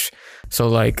niche. So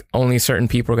like only certain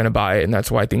people are going to buy it, and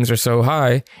that's why things are so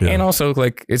high. And also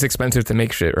like it's expensive to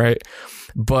make shit, right?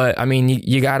 But I mean,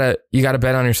 you gotta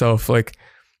bet on yourself. Like,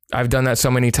 I've done that so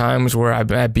many times where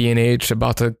I'm at B&H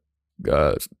about to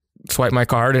swipe my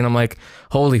card, and I'm like,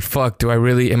 holy fuck, am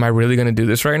I really going to do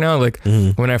this right now? Like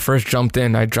when I first jumped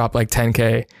in, I dropped like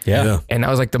 10K. Yeah. And that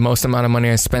was like the most amount of money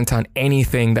I spent on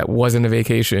anything that wasn't a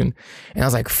vacation. And I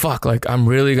was like, fuck, like I'm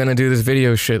really going to do this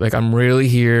video shit. Like I'm really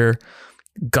here,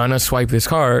 gonna swipe this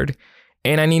card.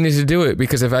 And I needed to do it,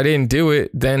 because if I didn't do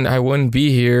it, then I wouldn't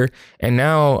be here. And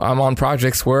now I'm on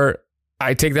projects where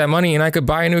I take that money and I could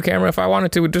buy a new camera if I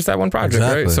wanted to with just that one project,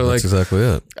 right? So that's exactly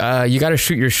it. You got to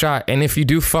shoot your shot. And if you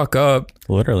do fuck up,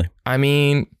 literally, I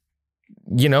mean,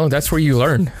 you know, that's where you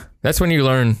learn. That's when you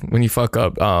learn, when you fuck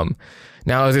up.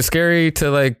 Now, is it scary to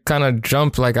like kind of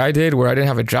jump like I did where I didn't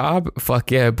have a job?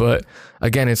 Fuck yeah. But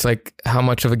again, it's like, how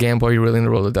much of a gamble are you willing to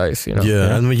roll the dice, you know?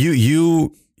 Yeah. I mean,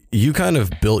 you kind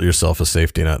of built yourself a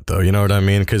safety net though. You know what I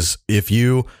mean? Because if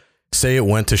you say it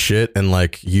went to shit and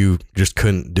like you just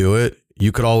couldn't do it,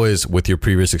 you could always, with your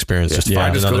previous experience, just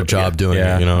find another job doing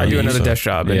it. You know, I do another desk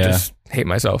job and just hate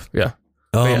myself. Yeah.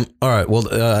 All right. Well,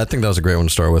 I think that was a great one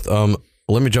to start with.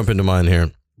 Let me jump into mine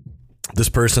here. This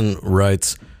person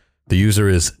writes, the user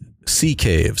is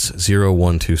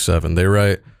ccaves0127. They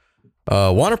write,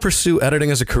 want to pursue editing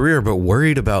as a career, but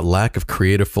worried about lack of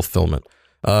creative fulfillment.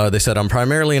 They said, I'm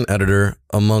primarily an editor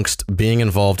amongst being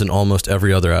involved in almost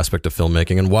every other aspect of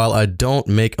filmmaking. And while I don't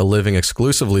make a living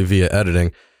exclusively via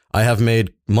editing, I have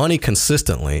made money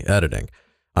consistently editing.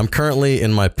 I'm currently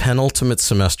in my penultimate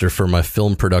semester for my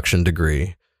film production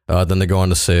degree. Then they go on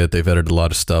to say that they've edited a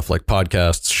lot of stuff like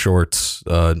podcasts, shorts,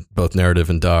 both narrative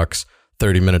and docs,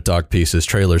 30-minute doc pieces,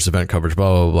 trailers, event coverage,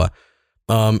 blah, blah,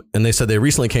 blah. And they said they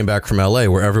recently came back from LA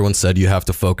where everyone said you have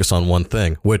to focus on one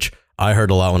thing, which I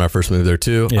heard a lot when I first moved there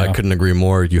too. Yeah. I couldn't agree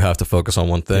more. You have to focus on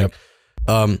one thing. Yep.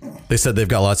 They said they've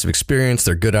got lots of experience,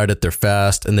 they're good at it, they're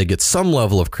fast, and they get some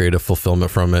level of creative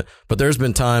fulfillment from it. But there's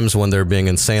been times when they're being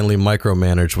insanely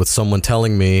micromanaged with someone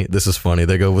telling me, this is funny,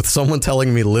 they go with someone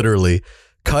telling me literally,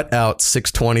 cut out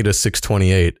 620 to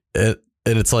 628. And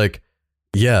it's like,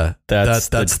 yeah, that's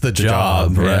the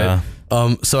job, right?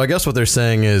 Yeah. So I guess what they're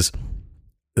saying is,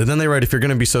 and then they write, if you're going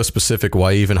to be so specific,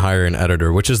 why even hire an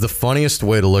editor? Which is the funniest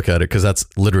way to look at it, because that's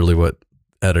literally what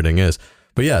editing is.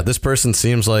 But yeah, this person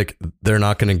seems like they're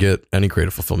not going to get any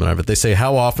creative fulfillment out of it. They say,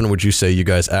 how often would you say you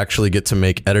guys actually get to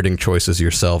make editing choices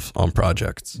yourself on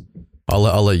projects?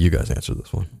 I'll let you guys answer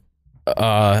this one.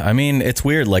 I mean, it's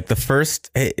weird. Like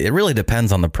it really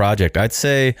depends on the project. I'd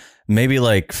say maybe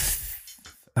like,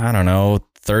 I don't know,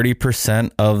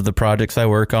 30% of the projects I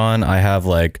work on, I have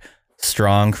like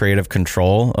strong creative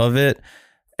control of it.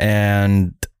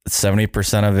 And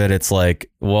 70% of it, it's like,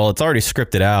 well, it's already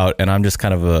scripted out and I'm just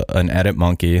kind of an edit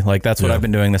monkey. Like that's what I've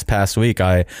been doing this past week.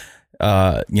 I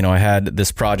had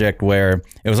this project where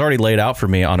it was already laid out for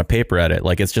me on a paper edit.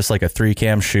 Like it's just like a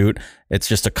 3-cam shoot. It's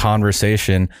just a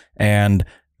conversation and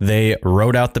they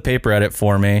wrote out the paper edit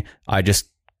for me. I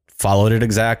just followed it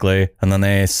exactly. And then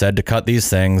they said to cut these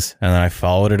things and then I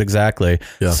followed it exactly.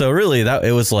 Yeah. So really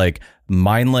it was like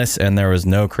mindless and there was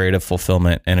no creative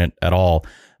fulfillment in it at all.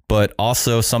 but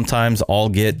also sometimes I'll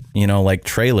get, you know, like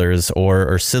trailers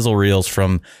or sizzle reels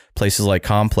from places like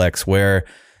Complex where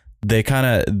they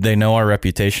know our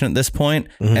reputation at this point,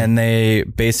 and they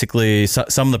basically,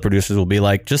 some of the producers will be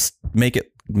like, just make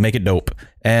it dope.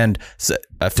 And so,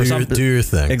 do your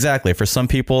thing. Exactly. For some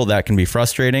people that can be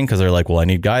frustrating because they're like, well, I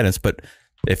need guidance. But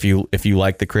if you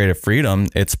like the creative freedom,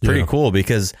 it's pretty cool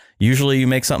because usually you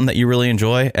make something that you really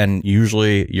enjoy and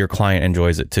usually your client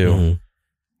enjoys it too.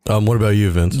 What about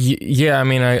you, Vince? Yeah, I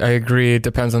mean, I agree. It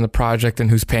depends on the project and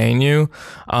who's paying you.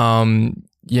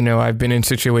 You know, I've been in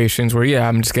situations where,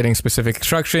 I'm just getting specific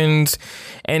instructions,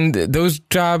 and those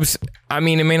jobs, I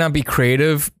mean, it may not be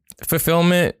creative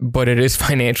fulfillment, but it is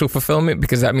financial fulfillment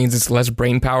because that means it's less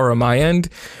brain power on my end,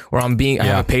 where I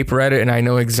have a paper edit and I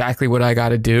know exactly what I got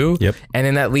to do. Yep. And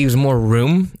then that leaves more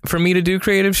room for me to do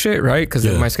creative shit, right? Because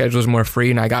my schedule is more free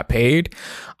and I got paid.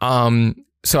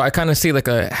 So I kind of see like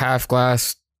a half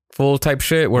glass full type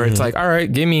shit where it's like, all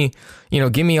right, give me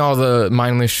all the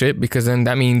mindless shit, because then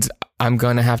that means I'm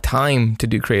going to have time to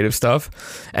do creative stuff.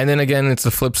 And then again, it's the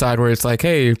flip side where it's like,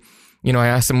 hey, you know, I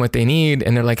ask them what they need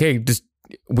and they're like, hey,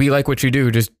 we like what you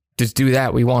do. Just do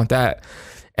that. We want that.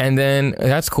 And then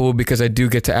that's cool because I do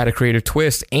get to add a creative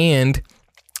twist, and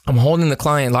I'm holding the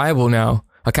client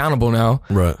accountable now.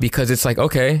 Right. Because it's like,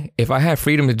 okay, if I have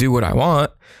freedom to do what I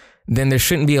want, then there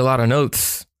shouldn't be a lot of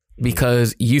notes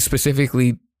because you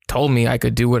specifically told me I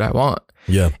could do what I want.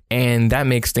 Yeah. And that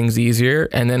makes things easier.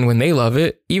 And then when they love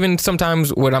it, even sometimes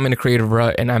when I'm in a creative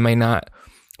rut and I may not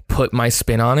put my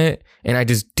spin on it and I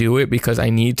just do it because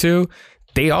I need to,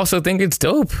 they also think it's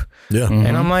dope. Yeah.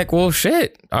 And I'm like, well,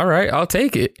 shit. All right, I'll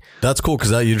take it. That's cool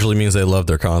because that usually means they love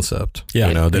their concept. Yeah.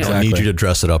 You know, they don't need you to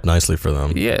dress it up nicely for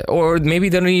them. Yeah. Or maybe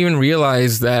they don't even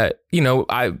realize that, you know,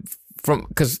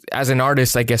 because as an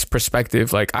artist, I guess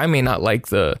perspective, like I may not like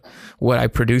what I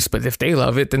produce, but if they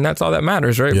love it, then that's all that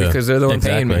matters, right? Yeah. Because they're the one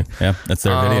paying me. Yeah, that's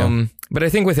their video. But I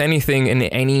think with anything in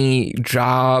any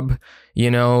job,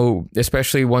 you know,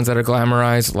 especially ones that are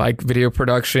glamorized, like video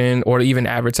production or even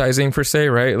advertising per se,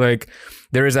 right? Like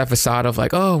there is that facade of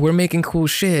like, oh, we're making cool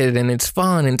shit and it's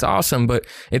fun and it's awesome, but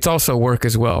it's also work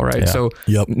as well, right? Yeah. So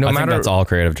I think that's all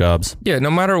creative jobs. Yeah,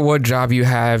 no matter what job you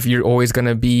have, you're always going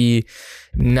to be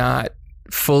not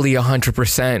fully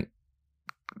 100%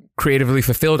 creatively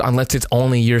fulfilled unless it's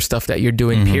only your stuff that you're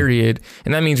doing, period.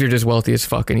 And that means you're just wealthy as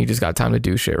fuck and you just got time to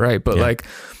do shit, right? But like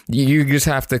you just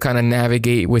have to kind of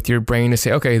navigate with your brain to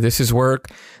say, okay, this is work,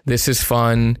 this is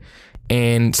fun.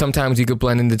 And sometimes you could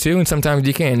blend into two and sometimes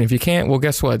you can. If you can't, well,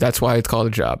 guess what? That's why it's called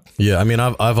a job. Yeah. I mean,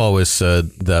 I've always said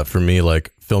that for me,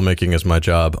 like filmmaking is my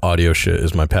job. Audio shit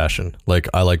is my passion. Like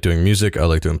I like doing music. I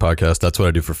like doing podcasts. That's what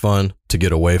I do for fun to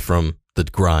get away from the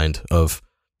grind of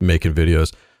making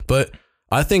videos. But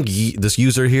I think this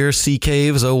user here,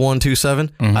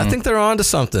 ccaves0127, I think they're onto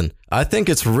something. I think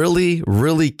it's really,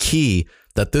 really key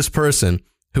that this person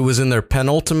who was in their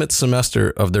penultimate semester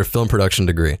of their film production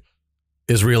degree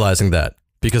is realizing that,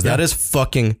 because that is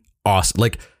fucking awesome.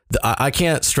 Like I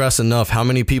can't stress enough how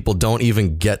many people don't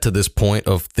even get to this point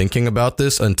of thinking about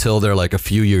this until they're like a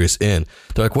few years in.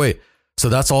 They're like, wait, so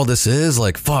that's all this is?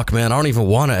 Like, fuck, man, I don't even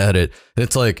want to edit. And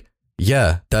it's like,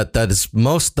 yeah, that's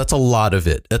a lot of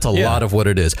it. That's a lot of what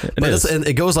it is. And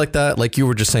it goes like that, like you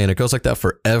were just saying, it goes like that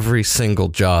for every single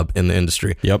job in the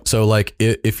industry. Yep. So like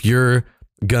if you're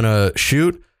gonna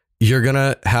shoot, you're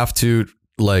gonna have to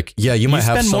like, you might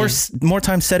have more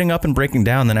time setting up and breaking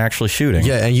down than actually shooting.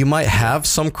 Yeah, and you might have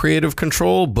some creative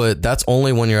control, but that's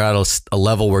only when you're at a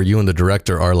level where you and the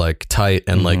director are like tight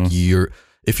and like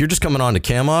if you're just coming on to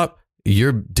cam op,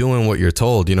 you're doing what you're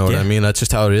told. You know what I mean? That's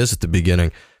just how it is at the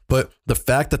beginning. But the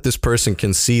fact that this person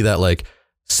can see that like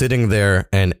sitting there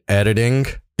and editing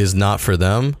is not for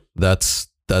them, that's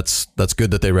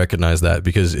good that they recognize that,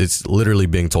 because it's literally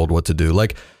being told what to do.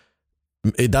 Like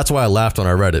that's why I laughed when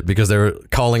I read it, because they were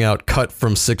calling out cut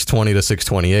from 620 to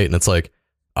 628, and it's like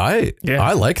I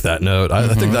like that note. I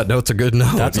think that note's a good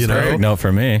note. That's a great note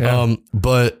for me.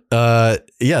 But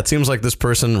it seems like this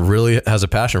person really has a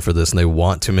passion for this and they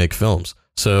want to make films.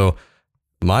 So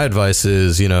my advice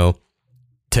is,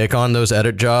 take on those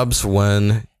edit jobs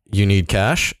when you need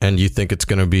cash and you think it's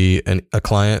going to be a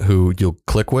client who you'll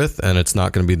click with and it's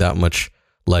not going to be that much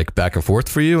like back and forth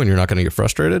for you and you're not going to get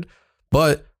frustrated.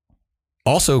 But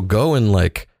also go and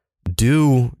like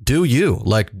do you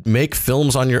like make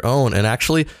films on your own and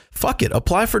actually fuck it.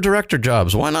 Apply for director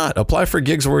jobs. Why not? Apply for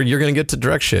gigs where you're going to get to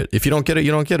direct shit. If you don't get it,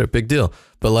 you don't get it. Big deal.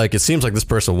 But like, it seems like this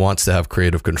person wants to have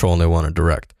creative control and they want to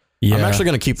direct. Yeah. I'm actually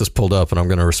going to keep this pulled up and I'm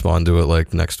going to respond to it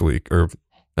like next week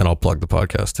and I'll plug the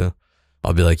podcast too.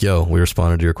 I'll be like, yo, we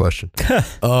responded to your question.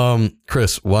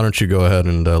 Chris, why don't you go ahead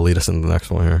and lead us into the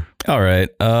next one here? All right.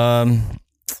 I'm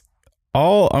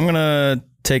going to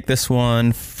take this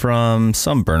one from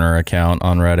some burner account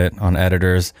on Reddit on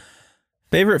editors.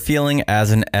 Favorite feeling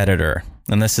as an editor.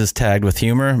 And this is tagged with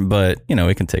humor, but,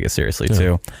 we can take it seriously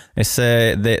too. They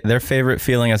say their favorite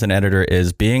feeling as an editor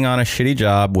is being on a shitty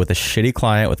job with a shitty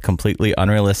client with completely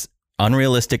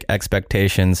unrealistic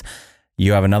expectations.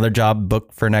 You have another job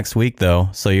booked for next week, though,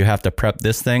 so you have to prep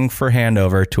this thing for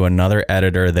handover to another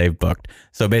editor they've booked.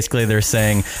 So basically, they're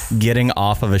saying getting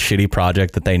off of a shitty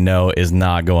project that they know is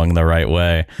not going the right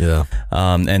way. Yeah.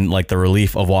 And like the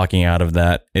relief of walking out of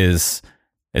that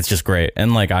it's just great.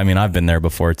 And like, I've been there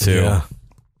before too.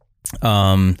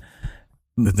 Yeah.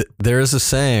 There is a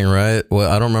saying, right?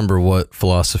 Well, I don't remember what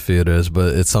philosophy it is,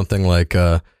 but it's something like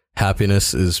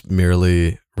happiness is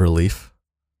merely relief.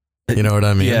 You know what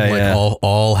I mean? Yeah,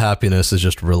 all happiness is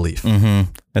just relief.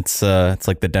 Mm-hmm. It's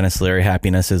like the Dennis Leary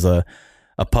happiness is a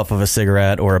puff of a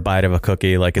cigarette or a bite of a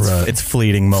cookie. Like it's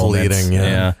fleeting moments. Fleeting,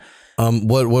 yeah.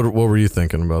 What were you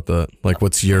thinking about that? Like,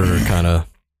 what's your kind of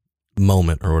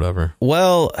moment or whatever?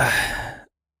 Well,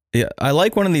 yeah, I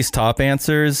like one of these top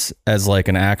answers as like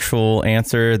an actual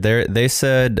answer. They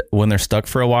said when they're stuck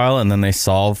for a while and then they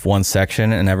solve one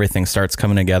section and everything starts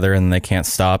coming together and they can't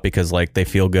stop because like they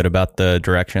feel good about the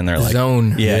direction. They're like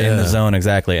zone. Yeah, in the zone.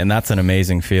 Exactly. And that's an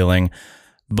amazing feeling.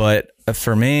 But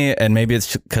for me, and maybe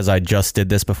it's because I just did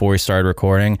this before we started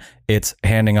recording, it's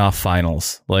handing off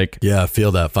finals. Like, yeah,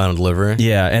 feel that final delivery.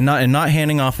 Yeah, and not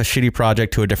handing off a shitty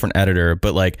project to a different editor,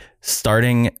 but like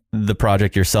starting the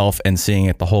project yourself and seeing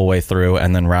it the whole way through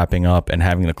and then wrapping up and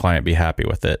having the client be happy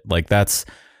with it. Like that's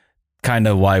kind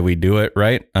of why we do it,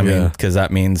 right? I mean, because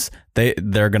that means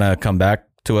they're gonna come back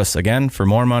to us again for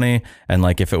more money, and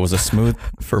like if it was a smooth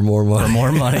for more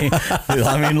money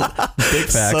I mean, big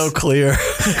facts. So clear.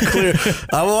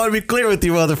 I want to be clear with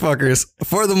you motherfuckers.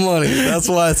 For the money, that's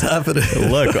why it's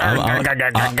happening. Look,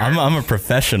 I'm a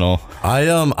professional.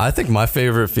 I think my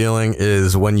favorite feeling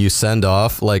is when you send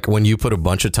off, like when you put a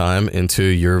bunch of time into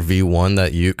your V1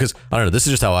 that because I don't know, this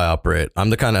is just how I operate. I'm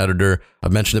the kind of editor,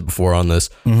 I've mentioned it before on this.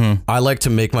 I like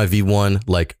to make my V1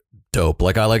 like dope.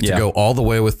 Like I like to go all the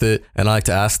way with it, and I like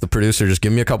to ask the producer, just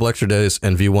give me a couple extra days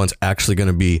and V1's actually going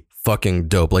to be fucking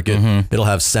dope. Like it'll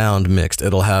have sound mixed,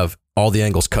 it'll have all the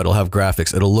angles cut, it'll have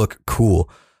graphics, it'll look cool.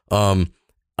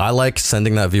 I like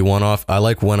sending that V1 off. I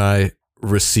like when I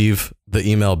receive the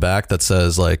email back that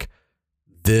says like,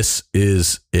 this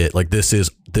is it. Like this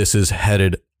is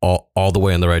headed all the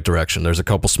way in the right direction. There's a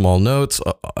couple small notes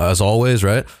as always,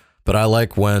 right? But I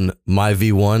like when my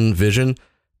V1 vision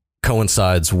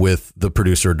coincides with the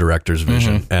producer director's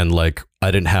vision, and like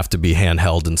I didn't have to be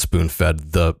handheld and spoon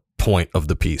fed the point of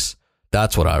the piece.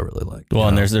 That's what I really like. Well,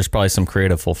 and there's probably some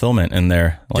creative fulfillment in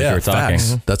there, like you were talking.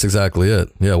 Facts. That's exactly it.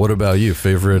 Yeah. What about you?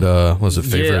 Favorite?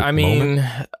 Favorite? Yeah, I mean,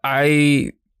 moment?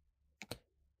 I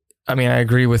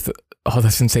agree with all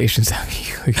the sensations.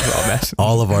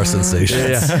 All of our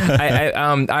sensations.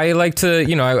 Yeah. I like to,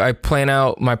 I plan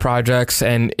out my projects,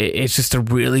 and it's just a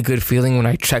really good feeling when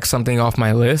I check something off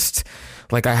my list.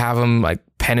 Like I have them like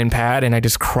pen and pad, and I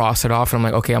just cross it off, and I'm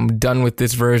like, okay, I'm done with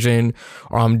this version,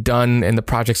 or I'm done and the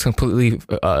project's completely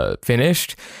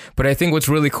finished. But I think what's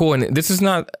really cool, and this is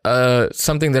not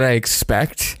something that I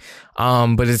expect,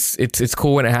 but it's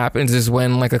cool when it happens, is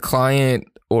when like a client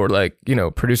or like,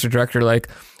 producer director, like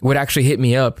would actually hit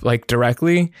me up like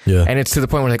directly. Yeah. And it's to the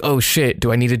point where like, oh shit,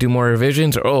 do I need to do more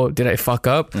revisions? Or, oh, did I fuck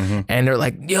up? And they're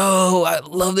like, yo, I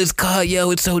love this cut.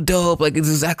 Yo, it's so dope. Like it's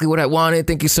exactly what I wanted.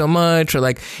 Thank you so much. Or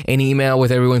like an email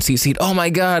with everyone CC'd. Oh my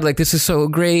God, like this is so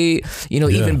great.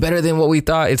 Even better than what we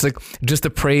thought. It's like just the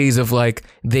praise of like,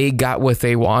 they got what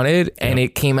they wanted and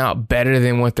it came out better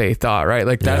than what they thought. Right.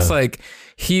 Like that's like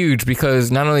huge,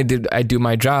 because not only did I do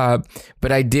my job,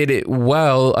 but I did it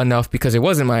well enough, because it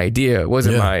wasn't my idea. It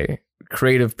wasn't my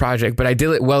creative project, but I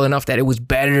did it well enough that it was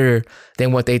better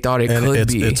than what they thought it could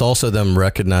be. It's also them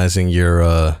recognizing your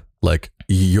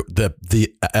the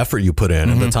effort you put in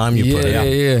and the time you put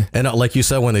in. Yeah. And like you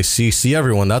said, when they see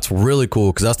everyone, that's really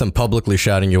cool, because that's them publicly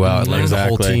shouting you out. Like the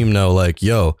whole team know, like,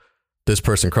 yo, this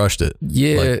person crushed it.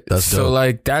 Yeah. Like, that's so dope.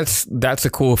 like that's a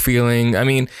cool feeling. I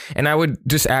mean, and I would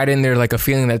just add in there like a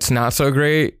feeling that's not so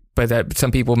great, but that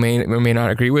some people may or may not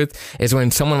agree with, is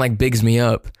when someone like bigs me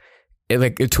up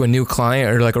like to a new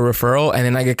client or like a referral, and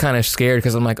then I get kind of scared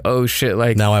because I'm like, oh shit,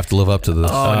 like now I have to live up to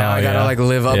this. Oh, now I gotta like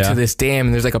live up to this. Damn,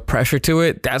 and there's like a pressure to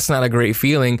it. That's not a great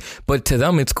feeling, but to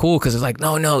them it's cool, because it's like,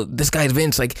 no, this guy's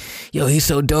Vince, like, yo, he's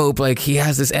so dope, like he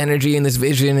has this energy and this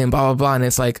vision and blah blah blah, and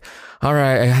it's like, all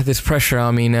right, I have this pressure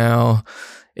on me now.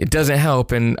 it doesn't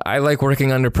help. And I like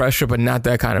working under pressure, but not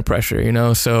that kind of pressure, you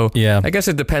know? So I guess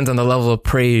it depends on the level of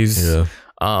praise. Yeah.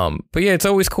 But yeah, it's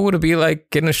always cool to be like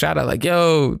getting a shout out like,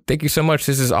 yo, thank you so much.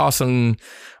 This is awesome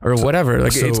or whatever.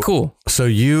 Like it's cool. So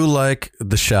you like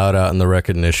the shout out and the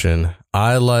recognition.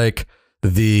 I like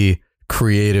the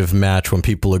creative match when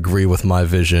people agree with my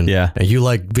vision. Yeah. And you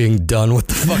like being done with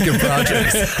the fucking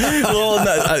project. Well,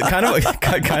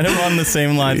 kind of on the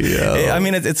same line. Yeah. I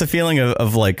mean, it's a feeling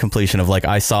of like completion of like,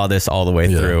 I saw this all the way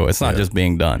through. It's not just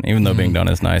being done, even though being done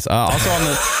is nice.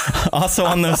 Also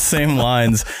on those same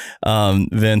lines,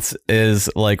 Vince, is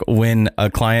like when a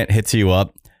client hits you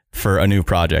up for a new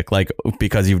project, like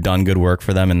because you've done good work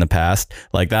for them in the past,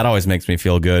 like that always makes me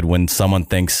feel good when someone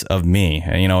thinks of me.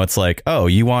 And, you know, it's like, oh,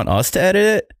 you want us to edit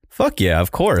it? Fuck yeah,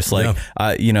 of course. Like,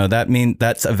 you know,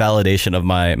 that's a validation of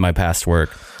my past work.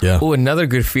 Yeah. Oh, another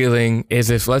good feeling is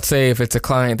if, let's say, if it's a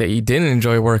client that you didn't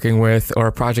enjoy working with or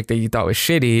a project that you thought was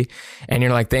shitty and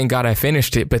you're like, thank God I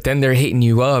finished it. But then they're hitting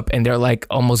you up and they're like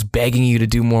almost begging you to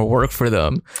do more work for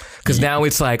them. Because now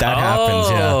it's like, that happens.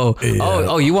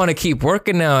 Oh, you want to keep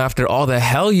working now after all the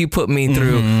hell you put me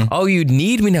through. Oh, you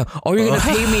need me now. Oh, you're going to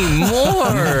pay me more.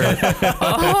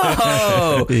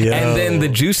 And then the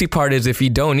juicy part is if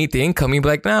you don't need the income, you'd be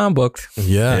like, nah, I'm booked.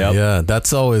 Yeah.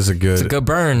 That's always a good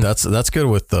burn. That's good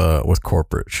with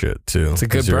corporate shit too. It's a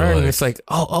good burn. Like, it's like,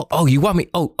 oh, you want me?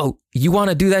 Oh, you want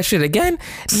to do that shit again?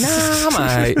 Nah, I'm all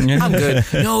right. I'm good.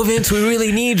 No, Vince, we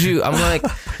really need you. I'm like,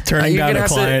 turning down a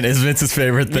client is Vince's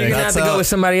favorite thing. You're gonna have to go with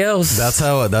somebody else. That's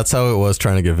how it was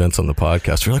trying to get Vince on the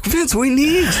podcast. We're like, Vince, we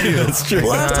need you. That's true.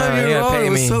 Last time you were on, it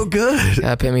was so good.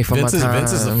 Yeah, pay me for my time.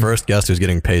 Vince is the first guest who's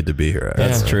getting paid to be here.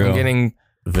 That's true. I'm getting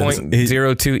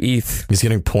 0.02 ETH. He's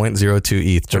getting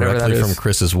 0.02 ETH directly from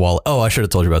Chris's wallet. Oh, I should have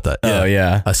told you about that. Oh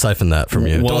yeah, I siphoned that from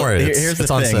you. Well, don't worry,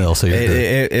 it's on sale. So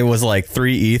it was like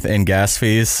 3 ETH in gas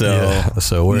fees. So he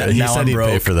said he'd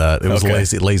pay for that. It was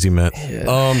lazy mint.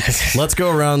 Yeah. Let's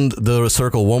go around the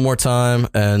circle one more time,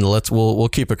 and we'll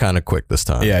keep it kind of quick this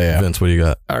time. Yeah. Vince, what do you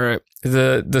got? All right.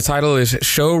 The title is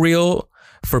Show Reel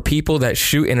for People That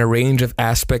Shoot in a Range of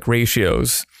Aspect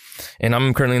Ratios. And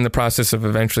I'm currently in the process of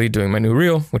eventually doing my new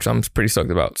reel, which I'm pretty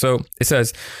stoked about. So it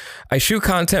says, I shoot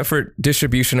content for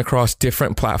distribution across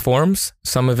different platforms.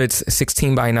 Some of it's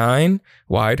 16:9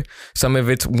 wide. Some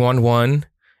of it's 1:1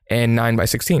 and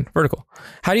 9:16 vertical.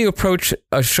 How do you approach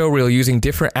a show reel using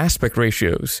different aspect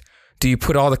ratios? Do you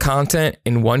put all the content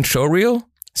in one show reel,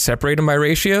 separate them by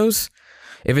ratios?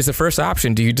 If it's the first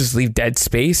option, do you just leave dead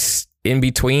space in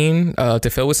between to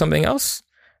fill with something else?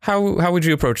 How would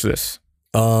you approach this?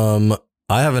 I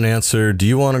have an answer. Do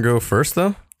you want to go first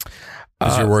though?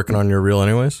 Because you're working on your reel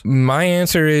anyways. My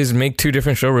answer is make 2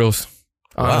 different show reels.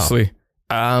 Honestly,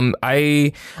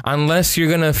 unless you're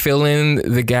gonna fill in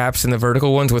the gaps in the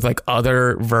vertical ones with like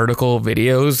other vertical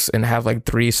videos and have like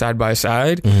 3 side by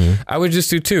side, I would just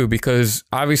do 2 because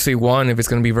obviously one, if it's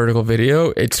gonna be vertical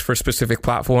video, it's for specific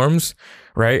platforms,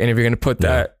 right? And if you're gonna put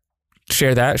that.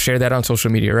 Share that on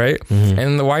social media, right?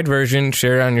 And the wide version,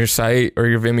 share it on your site or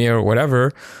your Vimeo or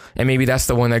whatever. And maybe that's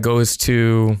the one that goes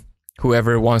to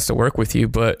whoever wants to work with you.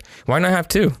 But why not have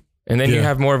 2? And then you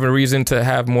have more of a reason to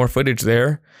have more footage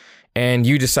there. And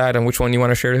you decide on which one you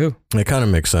want to share to who. It kind of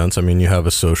makes sense. I mean, you have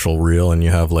a social reel and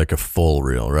you have like a full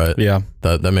reel, right? Yeah.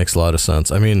 That makes a lot of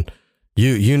sense. I mean,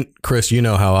 you Chris, you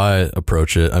know how I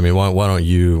approach it. I mean, why don't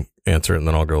you answer it and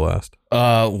then I'll go last?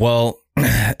 Well,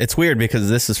 it's weird because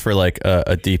this is for like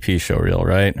a DP show reel,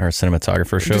 right? Or a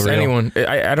cinematographer show Just reel. Anyone.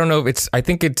 I don't know if I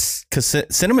think it's because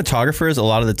cinematographers a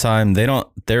lot of the time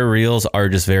their reels are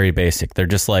just very basic. They're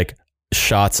just like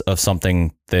shots of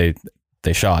something they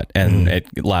shot and it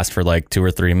lasts for like 2 or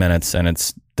 3 minutes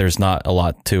and there's not a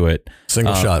lot to it.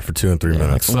 Single shot for 2 and 3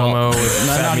 minutes. slow-mo.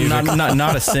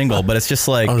 Not a single, but it's just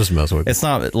like I'm just messing with you. It's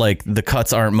not like the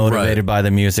cuts aren't motivated by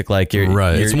the music. Like you're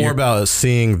right. It's more about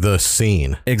seeing the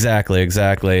scene. Exactly.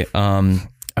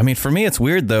 I mean, for me, it's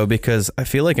weird though, because I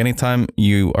feel like anytime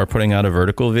you are putting out a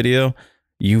vertical video,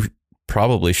 you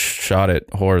probably shot it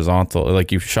horizontal.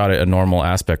 Like you shot it a normal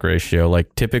aspect ratio.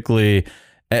 Like typically,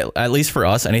 at least for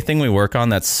us, anything we work on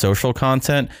that's social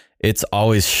content, it's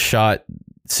always shot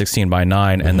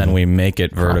 16:9 and then we make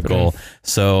it vertical.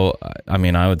 So, I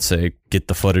mean, I would say get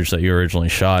the footage that you originally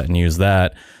shot and use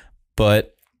that.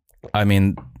 But I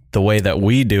mean, the way that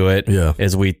we do it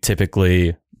is we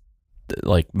typically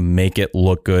like make it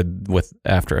look good with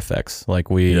After Effects. Like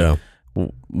we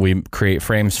create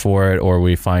frames for it, or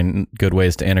we find good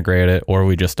ways to integrate it, or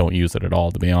we just don't use it at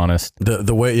all, to be honest.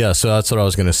 The way, so that's what I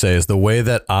was going to say is the way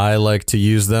that I like to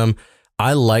use them.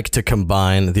 I like to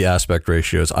combine the aspect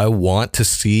ratios. I want to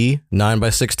see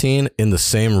 9:16 in the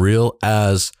same reel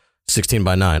as 16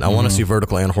 by 9. I want to see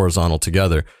vertical and horizontal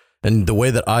together. And the way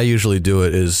that I usually do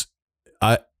it is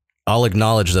I'll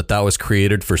acknowledge that was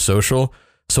created for social.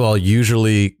 So I'll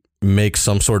usually make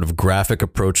some sort of graphic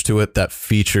approach to it that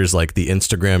features like the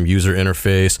Instagram user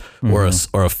interface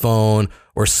or a phone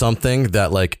or something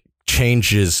that like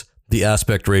changes the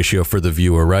aspect ratio for the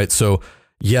viewer, right? So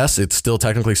yes, it's still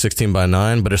technically 16 by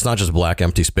 9, but it's not just black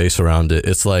empty space around it.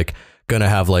 It's like going to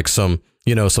have like some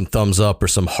thumbs up or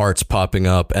some hearts popping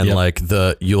up, and like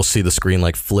you'll see the screen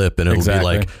like flip, and it'll be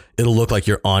like, it'll look like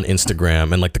you're on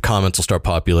Instagram, and like the comments will start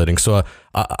populating. So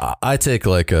I take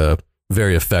like a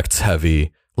very effects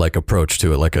heavy like approach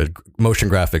to it, like a motion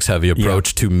graphics heavy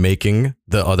approach to making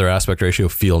the other aspect ratio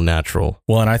feel natural.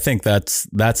 Well, and I think that's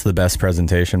the best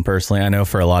presentation personally. I know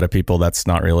for a lot of people that's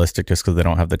not realistic just because they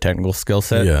don't have the technical skill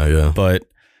set. Yeah. But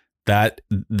that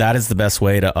is the best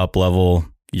way to up level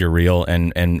your reel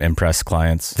and impress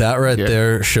clients. That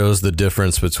there shows the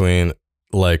difference between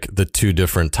like the two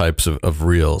different types of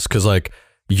reels. Cause like,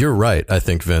 you're right. I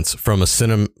think, Vince, from a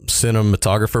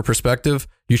cinematographer perspective,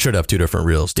 you should have two different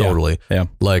reels. Totally. Yeah.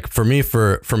 Like for me,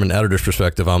 from an editor's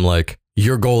perspective, I'm like,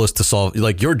 your goal is to solve,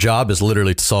 like your job is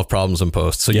literally to solve problems in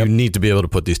post. So you need to be able to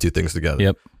put these two things together.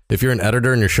 Yep. If you're an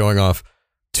editor and you're showing off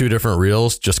two different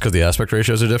reels just because the aspect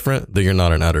ratios are different, then you're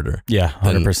not an editor. Yeah.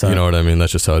 100%. You know what I mean?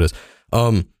 That's just how it is.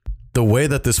 The way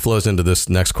that this flows into this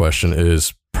next question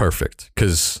is perfect,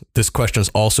 because this question is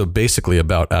also basically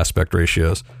about aspect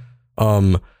ratios.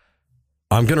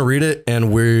 I'm going to read it,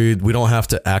 and we don't have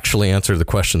to actually answer the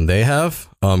question they have,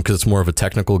 because it's more of a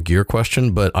technical gear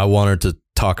question, but I wanted to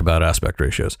talk about aspect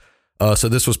ratios. So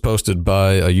this was posted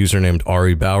by a user named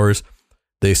Ari Bowers.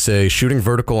 They say, shooting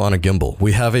vertical on a gimbal.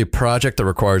 We have a project that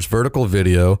requires vertical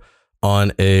video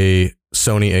on a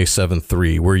Sony a7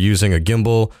 III. We're using a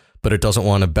gimbal, but it doesn't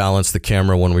want to balance the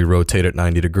camera when we rotate it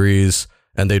 90 degrees.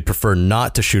 And they'd prefer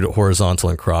not to shoot it horizontal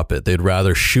and crop it. They'd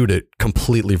rather shoot it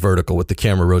completely vertical with the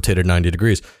camera rotated 90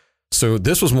 degrees. So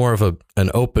this was more of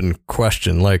an open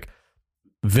question. Like,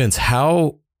 Vince,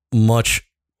 how much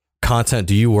content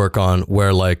do you work on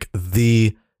where like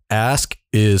the ask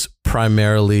is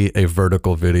primarily a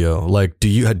vertical video? Like, do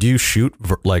you shoot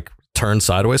like turn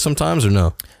sideways sometimes or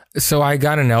no? So I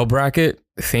got an L bracket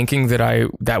thinking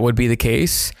that would be the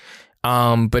case.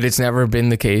 But it's never been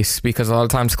the case, because a lot of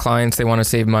times clients, they want to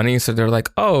save money. So they're like,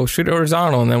 oh, shoot it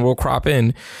horizontal and then we'll crop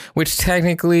in, which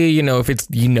technically, if it's,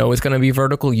 it's going to be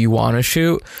vertical, you want to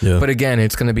shoot. Yeah. But again,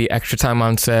 it's going to be extra time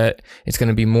on set. It's going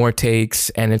to be more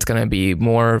takes, and it's going to be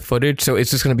more footage. So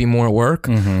it's just going to be more work.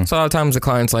 Mm-hmm. So a lot of times the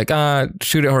client's like,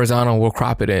 shoot it horizontal, we'll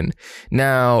crop it in.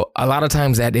 Now, a lot of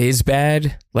times that is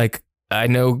bad. Like, I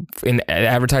know in the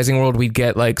advertising world, we'd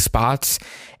get like spots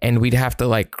and we'd have to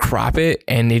like crop it,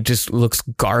 and it just looks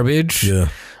garbage. Yeah.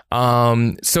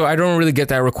 So I don't really get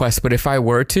that request, but if I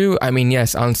were to, I mean,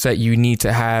 yes, on set, you need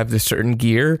to have the certain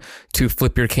gear to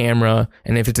flip your camera.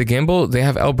 And if it's a gimbal, they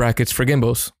have L brackets for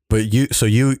gimbals. But you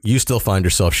still find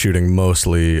yourself shooting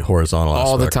mostly horizontal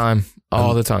all aspect.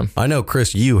 the time. I know,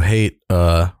 Chris, you hate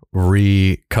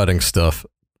recutting stuff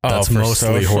that's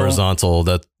mostly social? Horizontal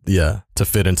to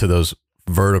fit into those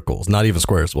verticals, not even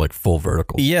squares, like full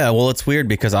verticals. Yeah, well, it's weird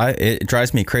because it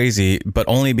drives me crazy, but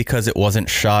only because it wasn't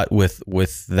shot with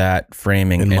that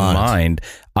framing in mind.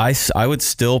 I would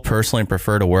still personally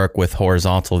prefer to work with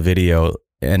horizontal video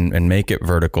and make it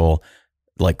vertical,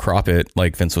 like crop it,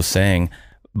 like Vince was saying.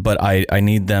 But I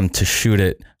need them to shoot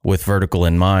it with vertical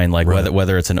in mind, like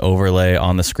whether it's an overlay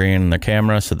on the screen and the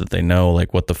camera so that they know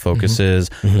like what the focus is,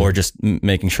 or just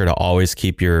making sure to always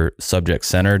keep your subject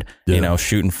centered,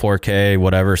 shooting 4K,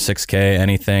 whatever, 6K,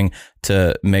 anything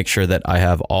to make sure that I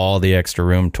have all the extra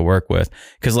room to work with.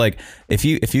 Because like if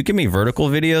you give me vertical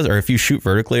videos, or if you shoot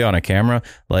vertically on a camera,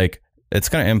 like it's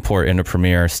going to import into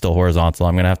Premiere still horizontal.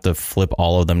 I'm going to have to flip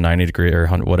all of them 90 degree or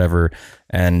 100, whatever.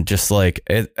 And just like,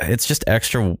 it's just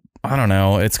extra, I don't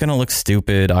know. It's going to look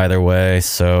stupid either way.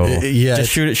 So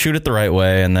just shoot it the right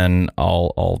way. And then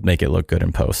I'll make it look good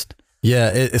in post. Yeah.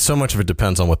 It's so much of it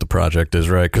depends on what the project is,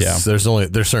 right? Cause there's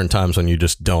certain times when you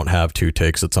just don't have two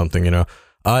takes at something,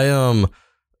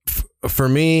 for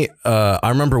me, I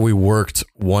remember we worked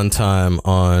one time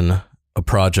on a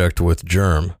project with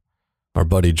Germ, our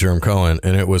buddy Germ Cohen,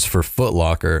 and it was for Foot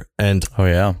Locker. And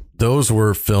those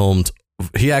were filmed.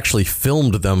 He actually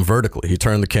filmed them vertically. He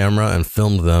turned the camera and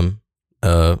filmed them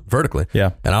vertically.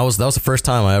 Yeah. And that was the first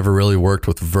time I ever really worked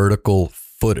with vertical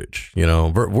footage,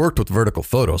 worked with vertical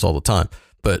photos all the time,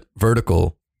 but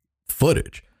vertical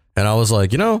footage. And I was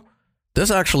like, this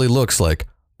actually looks like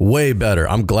way better.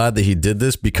 I'm glad that he did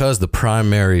this, because the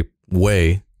primary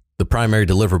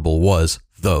deliverable was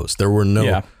those. There were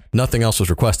nothing else was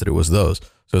requested. It was those.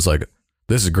 So it's like,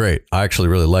 this is great. I actually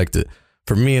really liked it.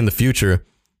 For me in the future,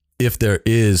 if there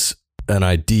is an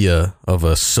idea of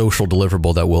a social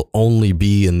deliverable that will only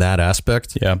be in that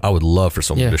aspect, I would love for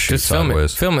someone to shoot just film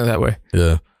sideways. Film it that way.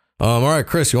 Yeah. All right,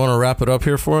 Chris, you want to wrap it up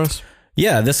here for us?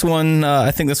 Yeah, this one,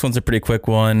 I think this one's a pretty quick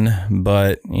one,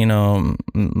 but,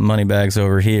 moneybags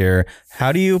over here.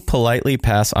 How do you politely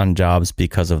pass on jobs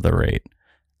because of the rate?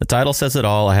 The title says it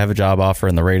all. I have a job offer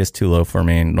and the rate is too low for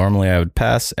me. Normally I would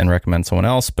pass and recommend someone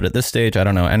else, but at this stage, I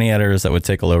don't know any editors that would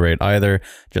take a low rate either.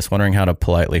 Just wondering how to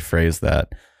politely phrase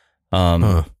that.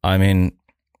 I mean,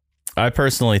 I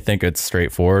personally think it's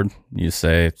straightforward. You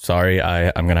say, sorry,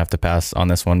 I'm going to have to pass on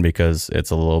this one because it's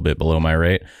a little bit below my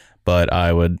rate, but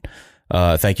I would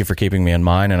thank you for keeping me in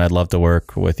mind, and I'd love to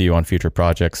work with you on future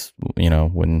projects,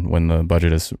 when the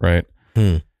budget is right.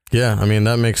 Yeah, I mean,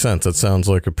 that makes sense. That sounds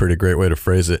like a pretty great way to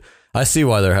phrase it. I see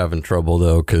why they're having trouble,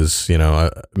 though, because,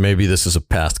 maybe this is a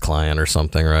past client or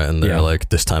something, right? And they're like,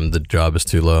 this time the job is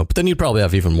too low. But then you'd probably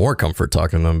have even more comfort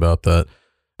talking to them about that.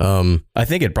 I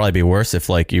think it'd probably be worse if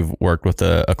you've worked with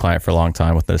a client for a long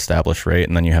time with an established rate,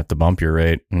 and then you have to bump your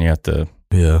rate and you have to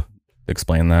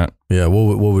explain that. Yeah.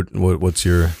 What's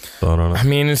your thought on it? I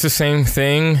mean, it's the same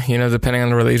thing, depending on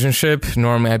the relationship.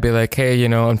 Normally I'd be like, hey,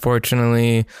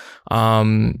 unfortunately,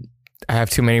 I have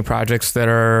too many projects that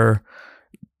are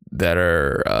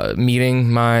meeting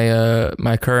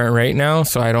my current rate now,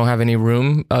 so I don't have any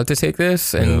room to take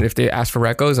this. And if they ask for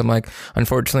recos, I'm like,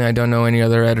 unfortunately, I don't know any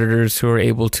other editors who are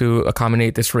able to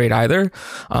accommodate this rate either.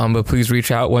 But please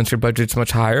reach out once your budget's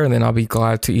much higher, and then I'll be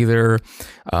glad to either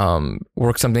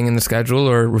work something in the schedule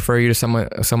or refer you to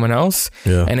someone else.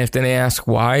 Yeah. And if then they ask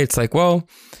why, it's like, well,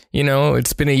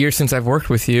 it's been a year since I've worked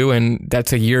with you, and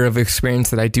that's a year of experience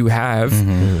that I do have.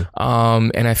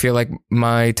 Mm-hmm. And I feel like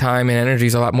my time and energy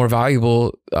is a lot more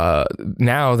valuable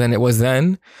now than it was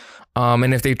then.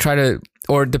 And if they try to,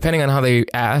 or depending on how they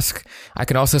ask, I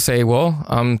can also say, well,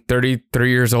 I'm 33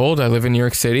 years old. I live in New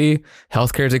York City.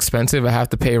 Healthcare is expensive. I have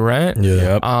to pay rent.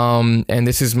 Yeah. And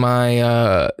this is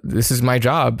my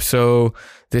job. So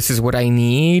this is what I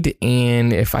need.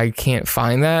 And if I can't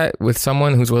find that with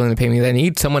someone who's willing to pay me that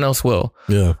need, someone else will.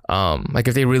 Yeah. Like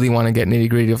if they really want to get nitty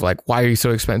gritty of like, why are you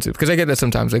so expensive? Because I get that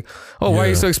sometimes, like, oh, why are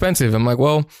you so expensive? I'm like,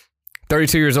 well,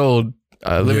 32 years old,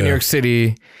 live in New York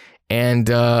City, and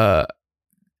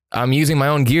I'm using my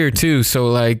own gear too. So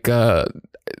like, I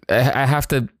have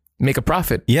to make a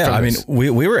profit. Yeah. I mean,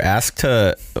 we were asked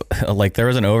to, like, there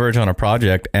was an overage on a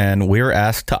project, and we were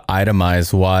asked to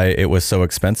itemize why it was so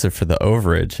expensive for the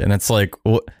overage. And it's like,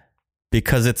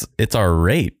 because it's our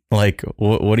rate. Like,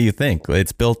 what do you think?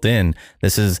 It's built in.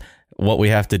 This is what we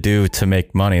have to do to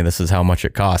make money. This is how much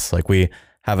it costs. Like, we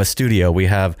have a studio. We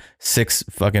have 6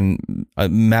 fucking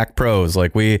Mac Pros.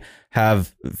 Like, we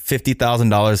have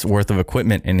 $50,000 worth of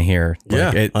equipment in here.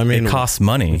 Like, it costs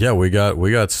money. Yeah, we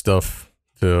got stuff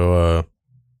to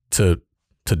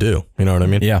do. You know what I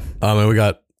mean? Yeah. And we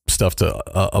got stuff to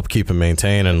upkeep and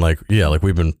maintain, and like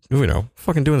we've been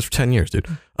fucking doing this for 10 years, dude.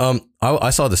 I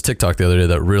saw this TikTok the other day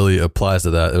that really applies to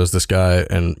that. It was this guy,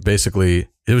 and basically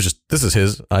it was just, this is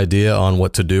his idea on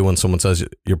what to do when someone says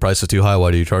your price is too high,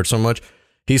 why do you charge so much?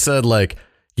 He said, like,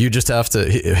 you just have to,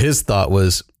 his thought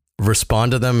was,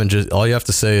 respond to them, and just all you have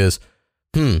to say is,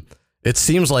 it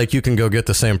seems like you can go get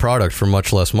the same product for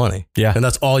much less money. Yeah. And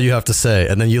that's all you have to say.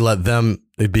 And then you let them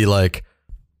be like,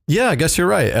 yeah, I guess you're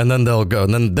right. And then they'll go,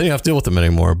 and then you have to deal with them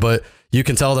anymore. But you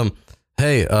can tell them,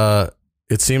 hey,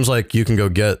 it seems like you can go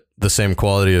get the same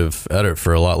quality of edit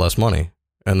for a lot less money.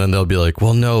 And then they'll be like,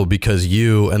 well, no, because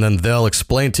you, and then they'll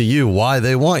explain to you why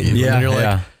they want you. Yeah. And you're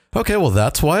like, okay, well,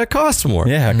 that's why it costs more.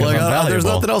 Yeah, like, there's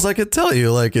nothing else I could tell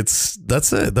you. Like, that's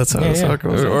it. That's how it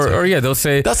goes. Or they'll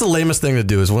say, that's the lamest thing to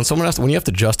do is when you have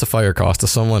to justify your cost to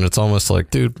someone. It's almost like,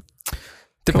 dude,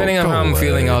 depending on how I'm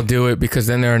feeling, I'll do it, because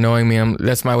then they're annoying me.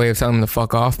 That's my way of telling them to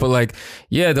fuck off. But like,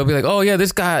 yeah, they'll be like, oh yeah,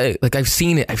 this guy, like, I've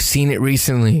seen it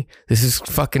recently. This is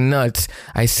fucking nuts.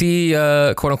 I see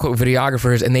quote unquote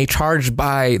videographers, and they charge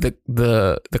by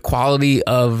the quality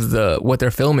of what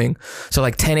they're filming. So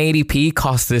like 1080p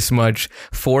costs this much,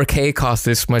 4K costs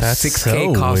this much, that's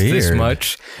 6K so costs weird. this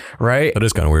much, right? That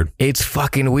is kind of weird. It's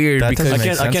fucking weird, because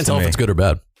I can't tell if it's good or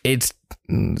bad. It's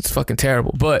fucking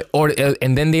terrible.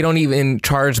 And then they don't even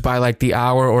charge by like the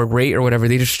hour or rate or whatever.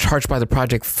 They just charge by the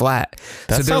project flat.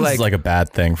 That sounds like a bad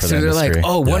thing for the industry. So they're like,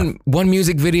 oh, one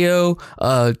music video,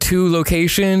 2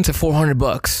 locations at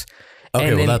 $400.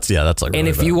 Okay, well that's like. And really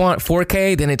if bad. you want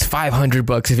 4K, then it's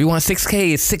 $500. If you want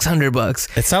 6K, it's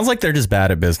 $600. It sounds like they're just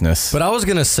bad at business. But I was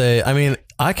gonna say, I mean,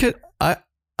 I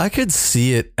could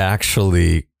see it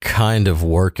actually kind of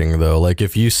working though. Like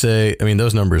if you say, I mean,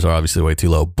 those numbers are obviously way too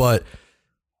low, but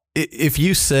if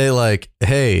you say like,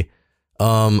 hey,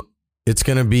 it's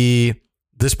going to be,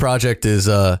 this project is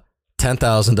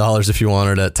 $10,000 if you want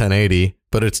it at 1080,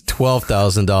 but it's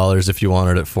 $12,000 if you want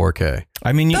it at 4K.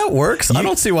 I mean, that works. I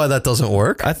don't see why that doesn't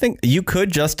work. I think you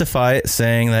could justify it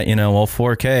saying that,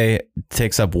 4K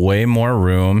takes up way more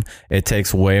room. It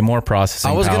takes way more processing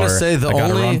power. I was going to say I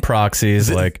gotta run proxies.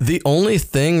 The only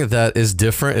thing that is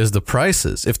different is the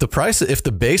prices. If the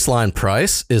baseline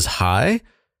price is high,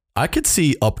 I could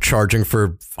see upcharging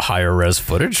for higher res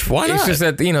footage. Why not? It's just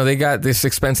that, they got this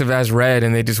expensive ass red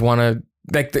and they just want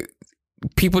to,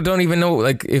 people don't even know,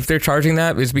 if they're charging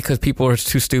that, it's because people are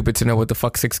too stupid to know what the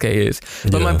fuck 6K is.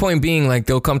 But my point being,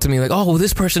 they'll come to me oh, well,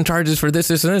 this person charges for this,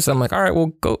 this, and this. I'm like, all right,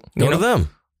 well, go to them.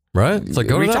 Right? It's like,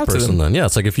 go to that person then. Yeah,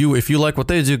 it's like, if you like what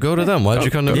they do, go to them. Why'd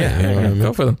you come to me?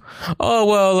 Go for them. Oh,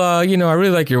 well, I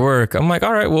really like your work. I'm like,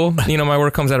 all right, well, my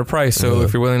work comes at a price. So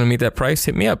if you're willing to meet that price,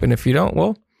 hit me up. And if you don't,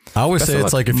 well, I always say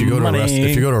it's like if you go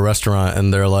to a restaurant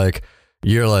and they're like,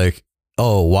 you're like,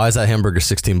 oh, why is that hamburger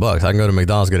 $16? I can go to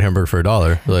McDonald's, get a hamburger for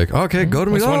 $1. You're like, okay, go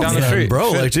to McDonald's. One down the street,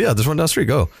 bro. There's one down the street.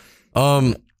 Go.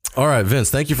 All right, Vince,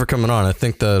 thank you for coming on. I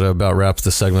think that about wraps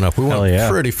this segment up. We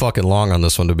went pretty fucking long on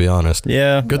this one, to be honest.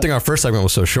 Yeah. Good thing our first segment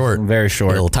was so short. Very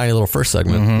short. Tiny little first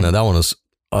segment. Mm-hmm. Now, that one was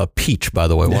a peach, by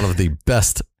the way. One of the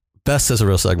best Scissor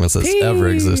Reel segments that's ever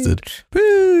existed.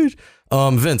 Peach.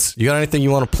 Vince, you got anything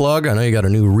you want to plug? I know you got a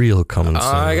new reel coming soon.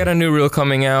 I got a new reel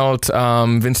coming out,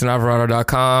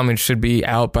 VincentAlvarado.com. It should be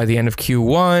out by the end of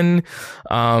Q1.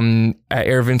 At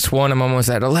AirVince1, I'm almost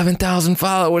at 11,000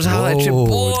 followers. Holla at your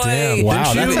boy. Damn.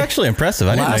 Wow, that's actually impressive.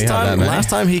 I didn't know you had that many. Last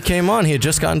time he came on, he had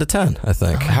just gotten to 10, I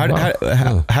think.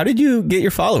 How did you get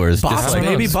your followers? Bots,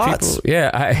 maybe bots. People,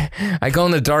 yeah, I go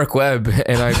on the dark web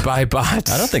and I buy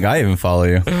bots. I don't think I even follow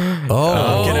you. I'm kidding.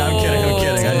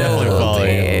 I definitely follow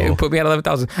you. Put me at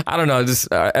 11,000. I don't know. Just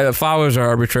followers are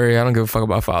arbitrary. I don't give a fuck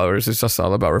about followers. It's just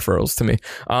all about referrals to me.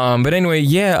 But anyway,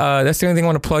 that's the only thing I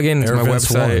want to plug in to my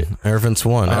website.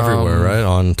 AirVince1 everywhere, right?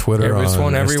 On Twitter,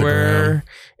 AirVince1 everywhere.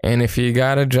 And if you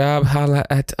got a job, holla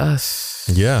at us.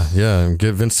 Yeah.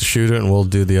 Get Vince to shoot it and we'll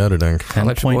do the editing.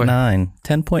 10.9.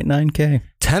 10.9K.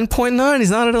 10.9.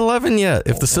 He's not at 11 yet.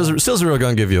 If the Scissor Reel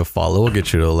gonna give you a follow, we'll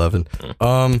get you to 11.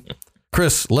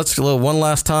 Chris, let's go one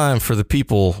last time for the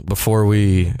people before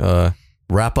we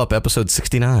wrap up episode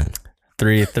 69.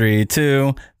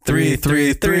 332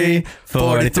 333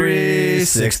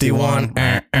 4361.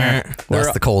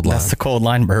 That's the cold line. That's the cold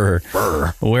line. Brr.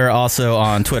 We're also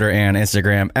on Twitter and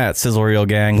Instagram at Sizzle Reel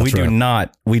Gang. We do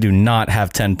not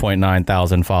have 10.9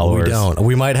 thousand followers. We don't.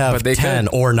 We might have 10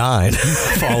 or 9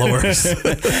 followers.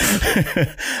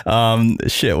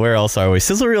 Shit, where else are we?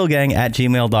 SizzleReelGang at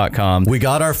gmail.com.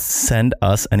 Send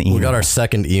us an email. We got our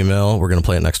second email. We're going to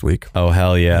play it next week. Oh,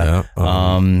 hell yeah.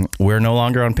 We're no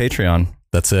longer on Patreon.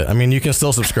 That's it. I mean, you can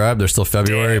still subscribe. There's still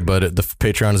February, but the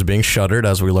Patreon is being shuttered,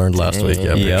 as we learned last week.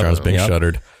 Yeah, Patreon is being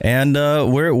shuttered. And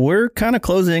we're kind of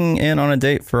closing in on a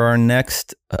date for our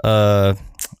next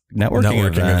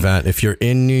networking event. If you're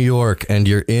in New York and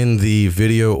you're in the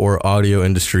video or audio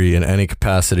industry in any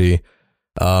capacity,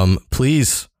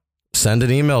 please send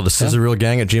an email to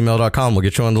scissorreelgang@gmail.com. We'll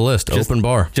get you on the list. Open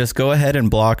bar. Just go ahead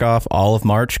and block off all of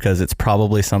March because it's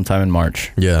probably sometime in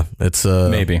March. Yeah, it's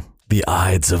maybe. The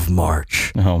Ides of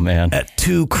March. Oh, man. At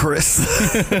 2, Chris.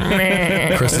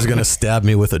 Chris is going to stab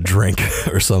me with a drink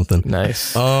or something.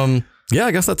 Nice. Yeah,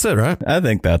 I guess that's it, right? I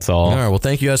think that's all. All right. Well,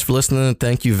 thank you guys for listening.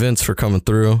 Thank you, Vince, for coming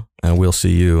through. And we'll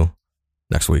see you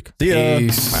next week. See ya.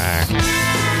 Peace. Bye.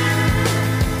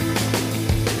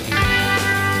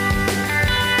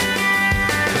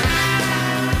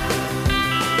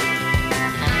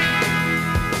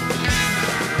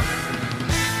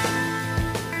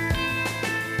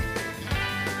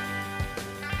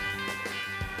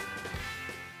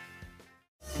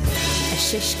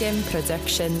 Shishkin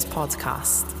Productions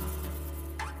podcast.